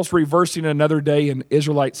is it's also reversing another day in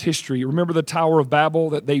Israelites' history. Remember the Tower of Babel,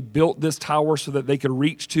 that they built this tower so that they could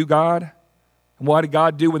reach to God? And what did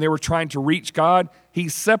God do when they were trying to reach God? He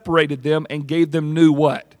separated them and gave them new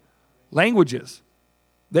what? Languages.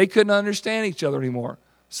 They couldn't understand each other anymore.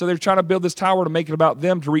 So they're trying to build this tower to make it about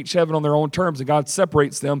them to reach heaven on their own terms. And God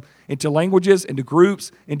separates them into languages, into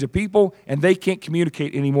groups, into people, and they can't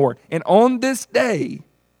communicate anymore. And on this day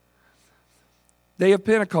of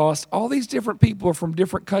Pentecost, all these different people are from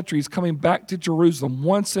different countries coming back to Jerusalem,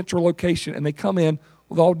 one central location, and they come in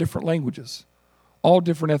with all different languages, all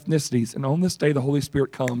different ethnicities. And on this day, the Holy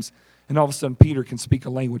Spirit comes, and all of a sudden, Peter can speak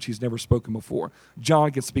a language he's never spoken before.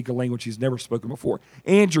 John can speak a language he's never spoken before.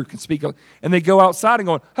 Andrew can speak, and they go outside and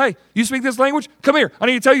go, hey, you speak this language? Come here. I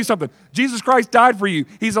need to tell you something. Jesus Christ died for you.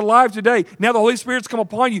 He's alive today. Now the Holy Spirit's come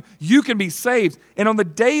upon you. You can be saved. And on the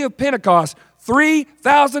day of Pentecost,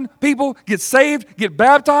 3,000 people get saved, get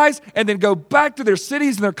baptized, and then go back to their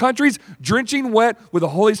cities and their countries, drenching wet with the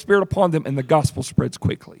Holy Spirit upon them, and the gospel spreads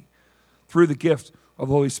quickly through the gift of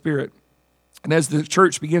the Holy Spirit. And as the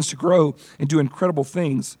church begins to grow and do incredible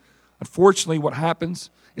things, unfortunately what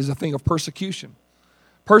happens is a thing of persecution.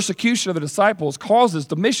 Persecution of the disciples causes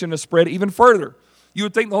the mission to spread even further. You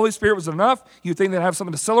would think the Holy Spirit was enough. You would think they'd have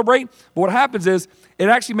something to celebrate. But what happens is it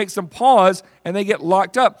actually makes them pause and they get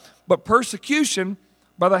locked up. But persecution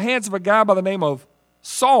by the hands of a guy by the name of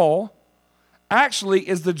Saul actually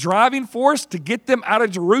is the driving force to get them out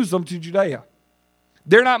of Jerusalem to Judea.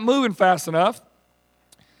 They're not moving fast enough.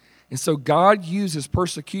 And so God uses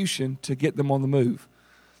persecution to get them on the move.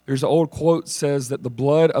 There's an old quote that says that the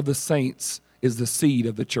blood of the saints is the seed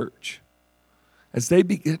of the church. As they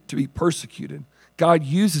begin to be persecuted, God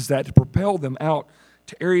uses that to propel them out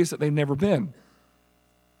to areas that they've never been.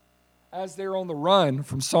 As they're on the run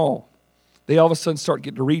from Saul, they all of a sudden start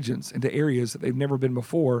getting to regions, into areas that they've never been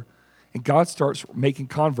before, and God starts making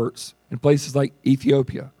converts in places like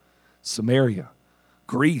Ethiopia, Samaria,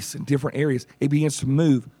 Greece, and different areas. It begins to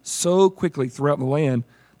move so quickly throughout the land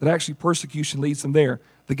that actually persecution leads them there.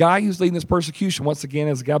 The guy who's leading this persecution, once again,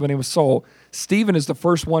 is a guy by the name of Saul. Stephen is the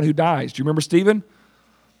first one who dies. Do you remember Stephen?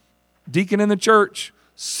 Deacon in the church,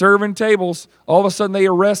 serving tables. All of a sudden they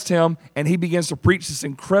arrest him, and he begins to preach this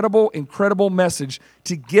incredible message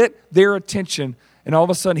to get their attention. And all of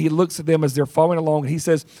a sudden he looks at them as they're following along, and he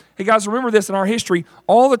says, hey guys, remember this in our history.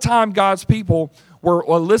 All the time God's people were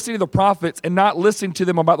listening to the prophets and not listening to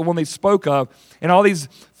them about the one they spoke of. And all these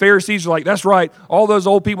Pharisees are like, that's right, all those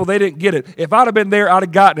old people, they didn't get it. If I'd have been there, I'd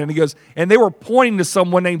have gotten it. And he goes, and they were pointing to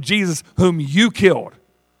someone named Jesus whom you killed.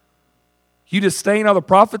 You disdain all the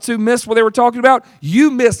prophets who missed what they were talking about?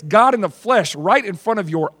 You missed God in the flesh right in front of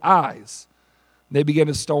your eyes. They began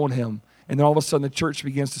to stone him. And then all of a sudden the church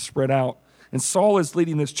begins to spread out. And Saul is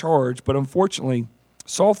leading this charge, but unfortunately,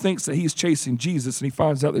 Saul thinks that he's chasing Jesus, and he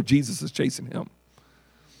finds out that Jesus is chasing him.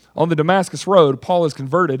 On the Damascus Road, Paul is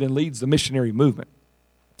converted and leads the missionary movement.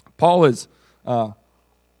 Saul's on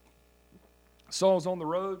the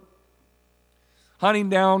road, hunting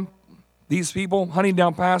down these people, hunting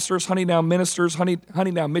down pastors, hunting down ministers,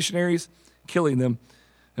 hunting down missionaries, killing them.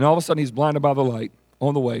 And all of a sudden he's blinded by the light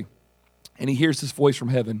on the way. And he hears this voice from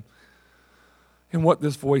heaven. And what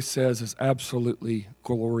this voice says is absolutely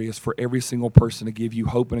glorious for every single person to give you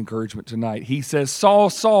hope and encouragement tonight. He says, Saul,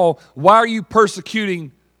 Saul, why are you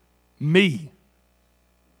persecuting me?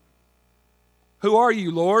 Who are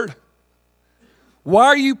you, Lord? Why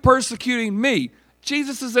are you persecuting me?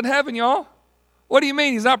 Jesus is in heaven, y'all. What do you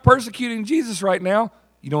mean? He's not persecuting Jesus right now.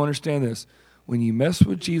 You don't understand this. When you mess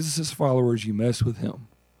with Jesus' followers, you mess with him.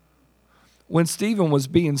 When Stephen was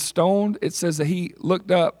being stoned, it says that he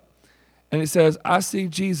looked up and it says, I see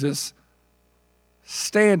Jesus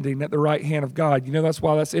standing at the right hand of God. You know that's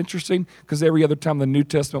why that's interesting? Because every other time in the New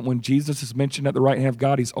Testament when Jesus is mentioned at the right hand of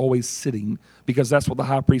God, he's always sitting, because that's what the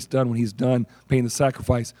high priest done when he's done paying the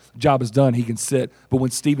sacrifice. The job is done, he can sit. But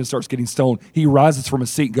when Stephen starts getting stoned, he rises from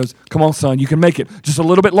his seat and goes, come on, son, you can make it. Just a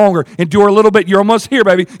little bit longer. Endure a little bit. You're almost here,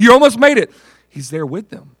 baby. You almost made it. He's there with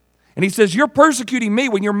them. And he says, you're persecuting me.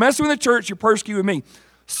 When you're messing with the church, you're persecuting me.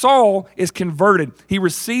 Saul is converted. He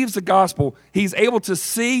receives the gospel. He's able to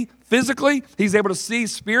see physically. He's able to see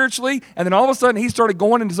spiritually. And then all of a sudden, he started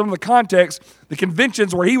going into some of the context, the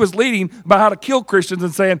conventions where he was leading about how to kill Christians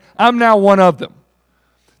and saying, I'm now one of them.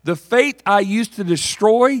 The faith I used to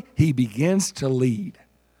destroy, he begins to lead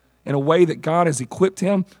in a way that God has equipped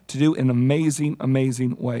him to do in an amazing,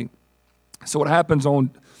 amazing way. So what happens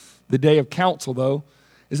on the day of council, though,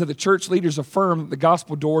 is that the church leaders affirm that the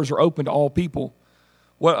gospel doors are open to all people.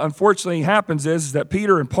 What unfortunately happens is that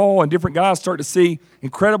Peter and Paul and different guys start to see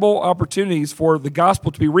incredible opportunities for the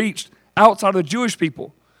gospel to be reached outside of the Jewish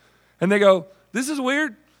people. And they go, this is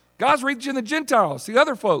weird. God's reaching the Gentiles, the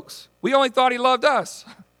other folks. We only thought he loved us.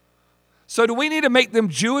 So do we need to make them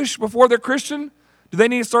Jewish before they're Christian? Do they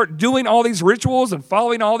need to start doing all these rituals and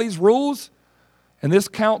following all these rules? And this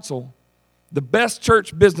council, the best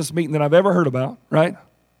church business meeting that I've ever heard about, right,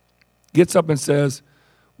 gets up and says,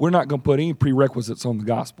 we're not going to put any prerequisites on the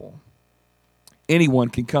gospel. Anyone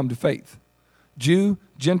can come to faith. Jew,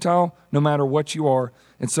 Gentile, no matter what you are.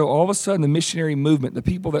 And so all of a sudden the missionary movement, the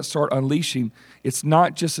people that start unleashing, it's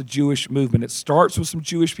not just a Jewish movement. It starts with some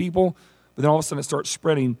Jewish people, but then all of a sudden it starts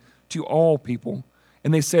spreading to all people.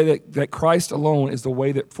 And they say that Christ alone is the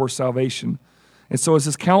way for salvation. And so as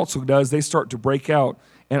this council does, they start to break out.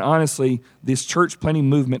 And honestly, this church planting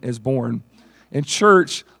movement is born. In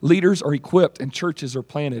church, leaders are equipped and churches are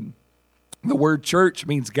planted. The word church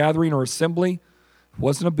means gathering or assembly. It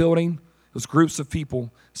wasn't a building. It was groups of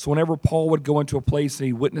people. So whenever Paul would go into a place and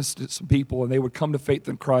he witnessed some people and they would come to faith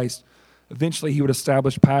in Christ, eventually he would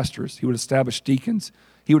establish pastors. He would establish deacons.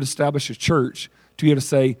 He would establish a church to be able to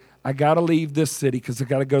say, I got to leave this city because I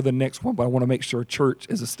got to go to the next one, but I want to make sure a church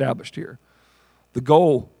is established here. The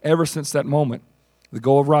goal, ever since that moment, the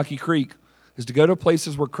goal of Rocky Creek, is to go to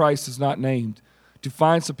places where Christ is not named, to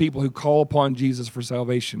find some people who call upon Jesus for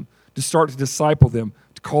salvation, to start to disciple them,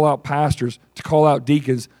 to call out pastors, to call out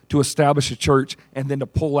deacons, to establish a church, and then to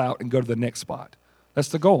pull out and go to the next spot. That's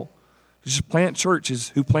the goal. Just plant churches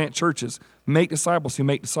who plant churches, make disciples who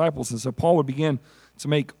make disciples. And so Paul would begin to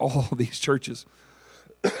make all these churches.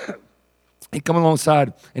 He'd come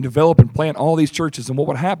alongside and develop and plant all these churches. And what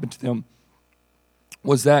would happen to them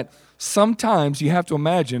was that sometimes you have to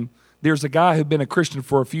imagine there's a guy who'd been a Christian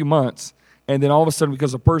for a few months, and then all of a sudden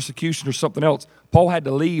because of persecution or something else, Paul had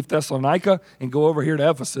to leave Thessalonica and go over here to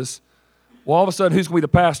Ephesus. Well, all of a sudden, who's going to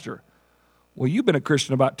be the pastor? Well, you've been a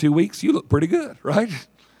Christian about 2 weeks. You look pretty good, right?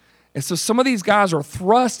 And so some of these guys are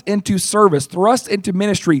thrust into service, thrust into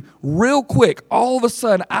ministry real quick. All of a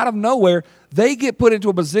sudden, out of nowhere, they get put into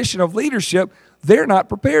a position of leadership they're not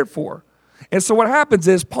prepared for. And so what happens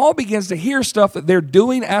is Paul begins to hear stuff that they're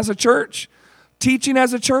doing as a church, teaching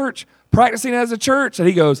as a church, practicing as a church. And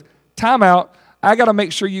he goes, time out. I got to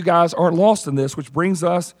make sure you guys aren't lost in this, which brings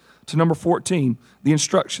us to number 14, the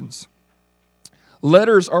instructions.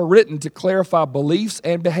 Letters are written to clarify beliefs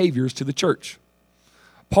and behaviors to the church.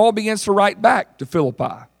 Paul begins to write back to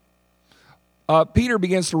Philippi. Peter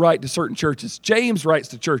begins to write to certain churches. James writes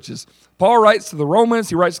to churches. Paul writes to the Romans.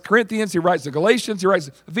 He writes to Corinthians. He writes to Galatians. He writes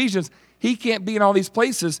to Ephesians. He can't be in all these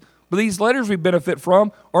places, but these letters we benefit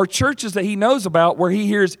from are churches that he knows about where he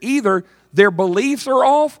hears either their beliefs are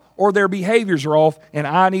off or their behaviors are off, and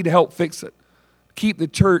I need to help fix it. Keep the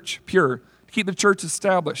church pure. Keep the church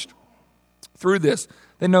established. Through this,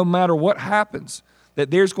 then no matter what happens,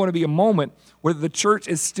 that there's going to be a moment where the church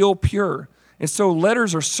is still pure. And so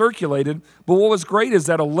letters are circulated, but what was great is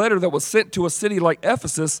that a letter that was sent to a city like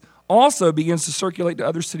Ephesus also begins to circulate to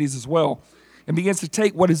other cities as well, and begins to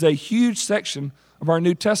take what is a huge section of our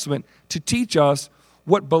New Testament to teach us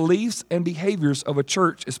what beliefs and behaviors of a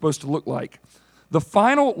church is supposed to look like. The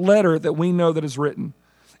final letter that we know that is written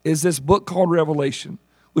is this book called Revelation,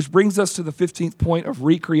 which brings us to the 15th point of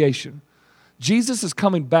recreation. Jesus is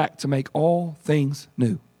coming back to make all things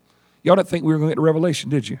new. Y'all didn't think we were going to get to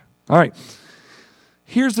Revelation, did you? All right.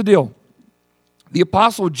 Here's the deal. The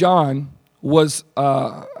Apostle John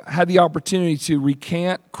had the opportunity to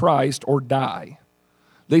recant Christ or die.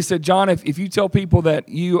 they said, John, if you tell people that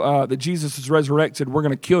that Jesus is resurrected, we're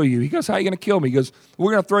going to kill you. He goes, how are you going to kill me? He goes,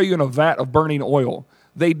 we're going to throw you in a vat of burning oil.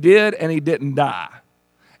 They did, and he didn't die.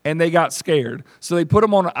 And they got scared. So they put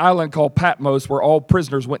him on an island called Patmos where all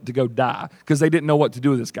prisoners went to go die because they didn't know what to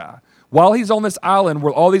do with this guy. While he's on this island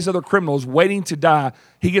where all these other criminals waiting to die,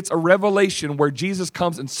 he gets a revelation where Jesus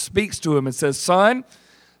comes and speaks to him and says, son,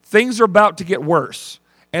 things are about to get worse.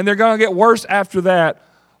 And they're going to get worse after that,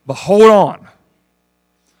 but hold on.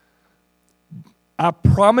 I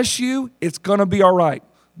promise you it's going to be all right.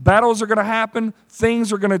 Battles are going to happen.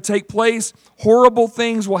 Things are going to take place. Horrible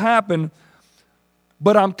things will happen.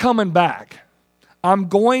 But I'm coming back. I'm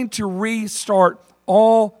going to restart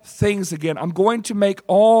all things again. I'm going to make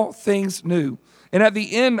all things new. And at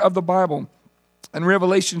the end of the Bible, in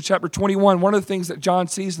Revelation chapter 21, one of the things that John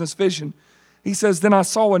sees in this vision, he says, then I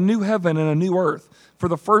saw a new heaven and a new earth. For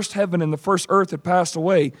the first heaven and the first earth had passed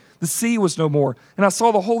away. The sea was no more. And I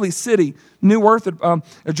saw the holy city, new earth,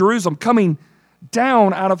 Jerusalem, coming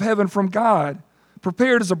down out of heaven from God,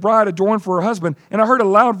 prepared as a bride adorned for her husband. And I heard a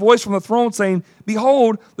loud voice from the throne saying,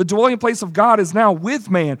 behold, the dwelling place of God is now with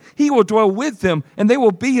man. He will dwell with them, and they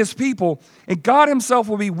will be his people. And God himself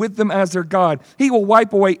will be with them as their God. He will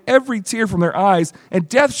wipe away every tear from their eyes, and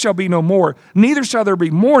death shall be no more. Neither shall there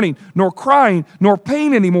be mourning, nor crying, nor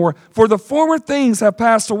pain anymore, for the former things have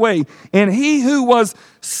passed away. And he who was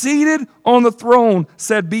seated on the throne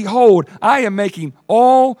said, behold, I am making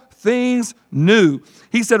all things new.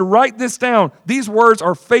 He said, write this down. These words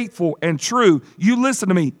are faithful and true. You listen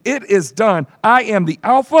to me. It is done. I am the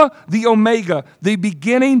Alpha, the Omega, the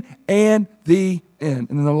beginning and the end.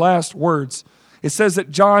 And in the last words, it says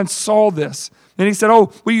that John saw this. And he said,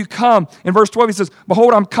 oh, will you come? In verse 12, he says,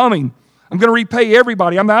 behold, I'm coming. I'm going to repay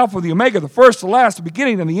everybody. I'm the Alpha, the Omega, the first, the last, the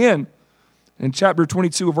beginning and the end. In chapter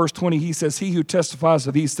 22, verse 20, he says, he who testifies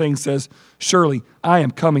to these things says, surely I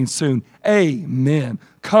am coming soon. Amen.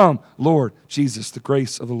 Come, Lord Jesus. The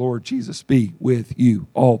grace of the Lord Jesus be with you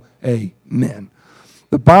all. Amen.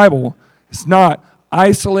 The Bible is not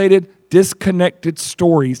isolated, disconnected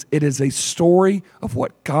stories. It is a story of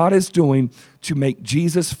what God is doing to make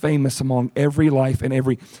Jesus famous among every life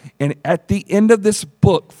and at the end of this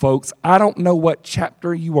book, folks, I don't know what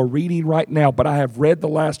chapter you are reading right now, but I have read the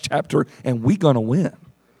last chapter and we're going to win.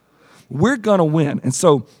 We're going to win. And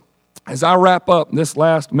so as I wrap up this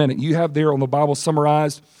last minute, you have there on the Bible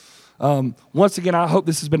summarized. Once again, I hope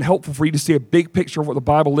this has been helpful for you to see a big picture of what the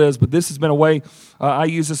Bible is, but this has been a way, I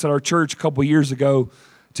used this at our church a couple of years ago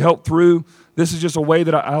to help through. This is just a way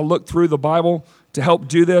that I look through the Bible to help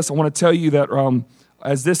do this. I want to tell you that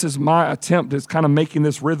as this is my attempt at kind of making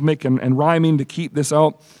this rhythmic and rhyming to keep this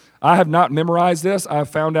out, I have not memorized this. I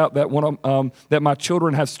found out that that my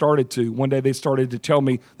children have started to. One day they started to tell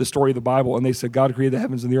me the story of the Bible, and they said, God created the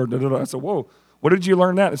heavens and the earth. Da, da, da. I said, whoa, where did you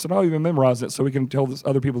learn that? I said, oh, you've memorized it so we can tell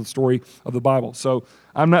other people the story of the Bible. So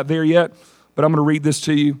I'm not there yet, but I'm going to read this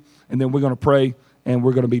to you, and then we're going to pray, and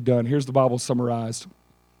we're going to be done. Here's the Bible summarized.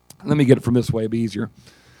 Let me get it from this way. It'll be easier.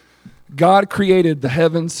 God created the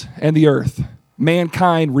heavens and the earth.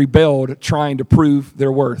 Mankind rebelled, trying to prove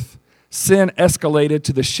their worth. Sin escalated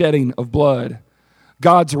to the shedding of blood.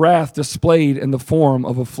 God's wrath displayed in the form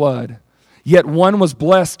of a flood. Yet one was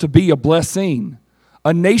blessed to be a blessing.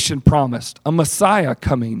 A nation promised, a Messiah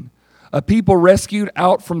coming. A people rescued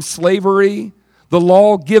out from slavery. The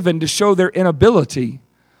law given to show their inability.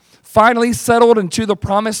 Finally settled into the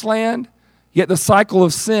promised land. Yet the cycle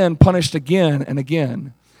of sin punished again and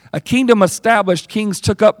again. A kingdom established, kings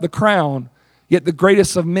took up the crown, yet the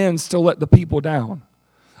greatest of men still let the people down.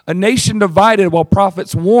 A nation divided while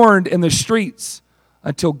prophets warned in the streets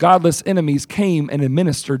until godless enemies came and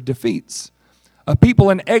administered defeats. A people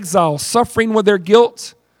in exile suffering with their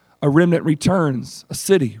guilt, a remnant returns, a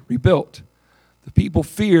city rebuilt. The people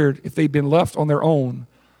feared if they'd been left on their own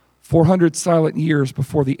 400 silent years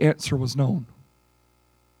before the answer was known.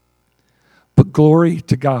 But glory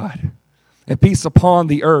to God and peace upon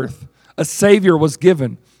the earth. A Savior was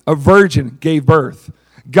given. A virgin gave birth.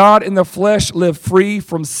 God in the flesh lived free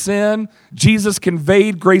from sin. Jesus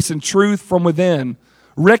conveyed grace and truth from within.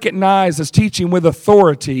 Recognized as teaching with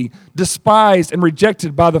authority. Despised and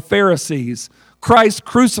rejected by the Pharisees. Christ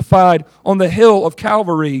crucified on the hill of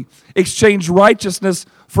Calvary. Exchanged righteousness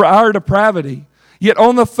for our depravity. Yet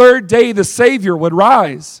on the third day the Savior would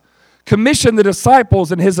rise. Commissioned the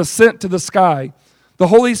disciples in his ascent to the sky. The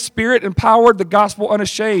Holy Spirit empowered the gospel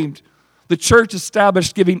unashamed. The church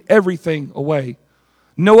established giving everything away.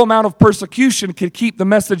 No amount of persecution could keep the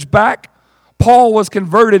message back. Paul was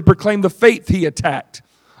converted, proclaimed the faith he attacked.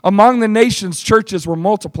 Among the nations, churches were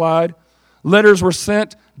multiplied. Letters were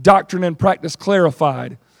sent, doctrine and practice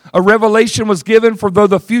clarified. A revelation was given, for though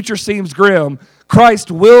the future seems grim,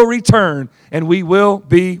 Christ will return and we will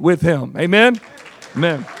be with him. Amen?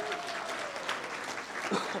 Amen.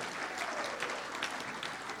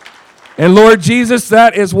 And Lord Jesus,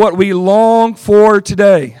 that is what we long for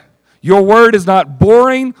today. Your word is not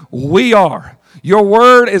boring. We are. Your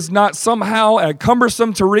word is not somehow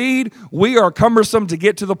cumbersome to read. We are cumbersome to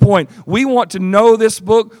get to the point. We want to know this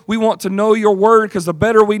book. We want to know your word, because the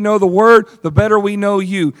better we know the word, the better we know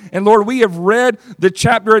you. And Lord, we have read the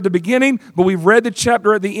chapter at the beginning, but we've read the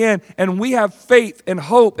chapter at the end, and we have faith and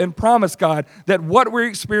hope and promise, God, that what we're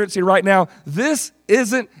experiencing right now, this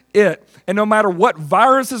isn't it. And no matter what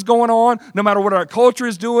virus is going on, no matter what our culture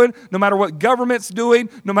is doing, no matter what government's doing,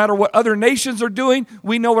 no matter what other nations are doing,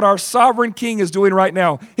 we know what our sovereign King is doing right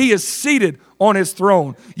now. He is seated on his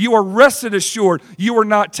throne. You are rested assured. You are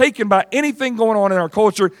not taken by anything going on in our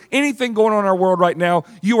culture, anything going on in our world right now.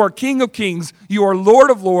 You are King of kings. You are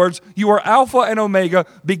Lord of lords. You are Alpha and Omega,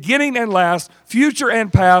 beginning and last, future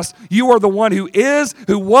and past. You are the one who is,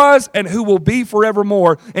 who was, and who will be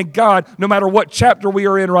forevermore. And God, no matter what chapter we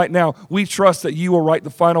are in right now, we trust that you will write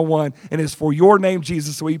the final one. And it's for your name,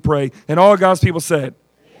 Jesus, we pray. And all God's people said,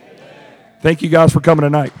 amen. Thank you guys for coming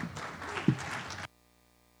tonight.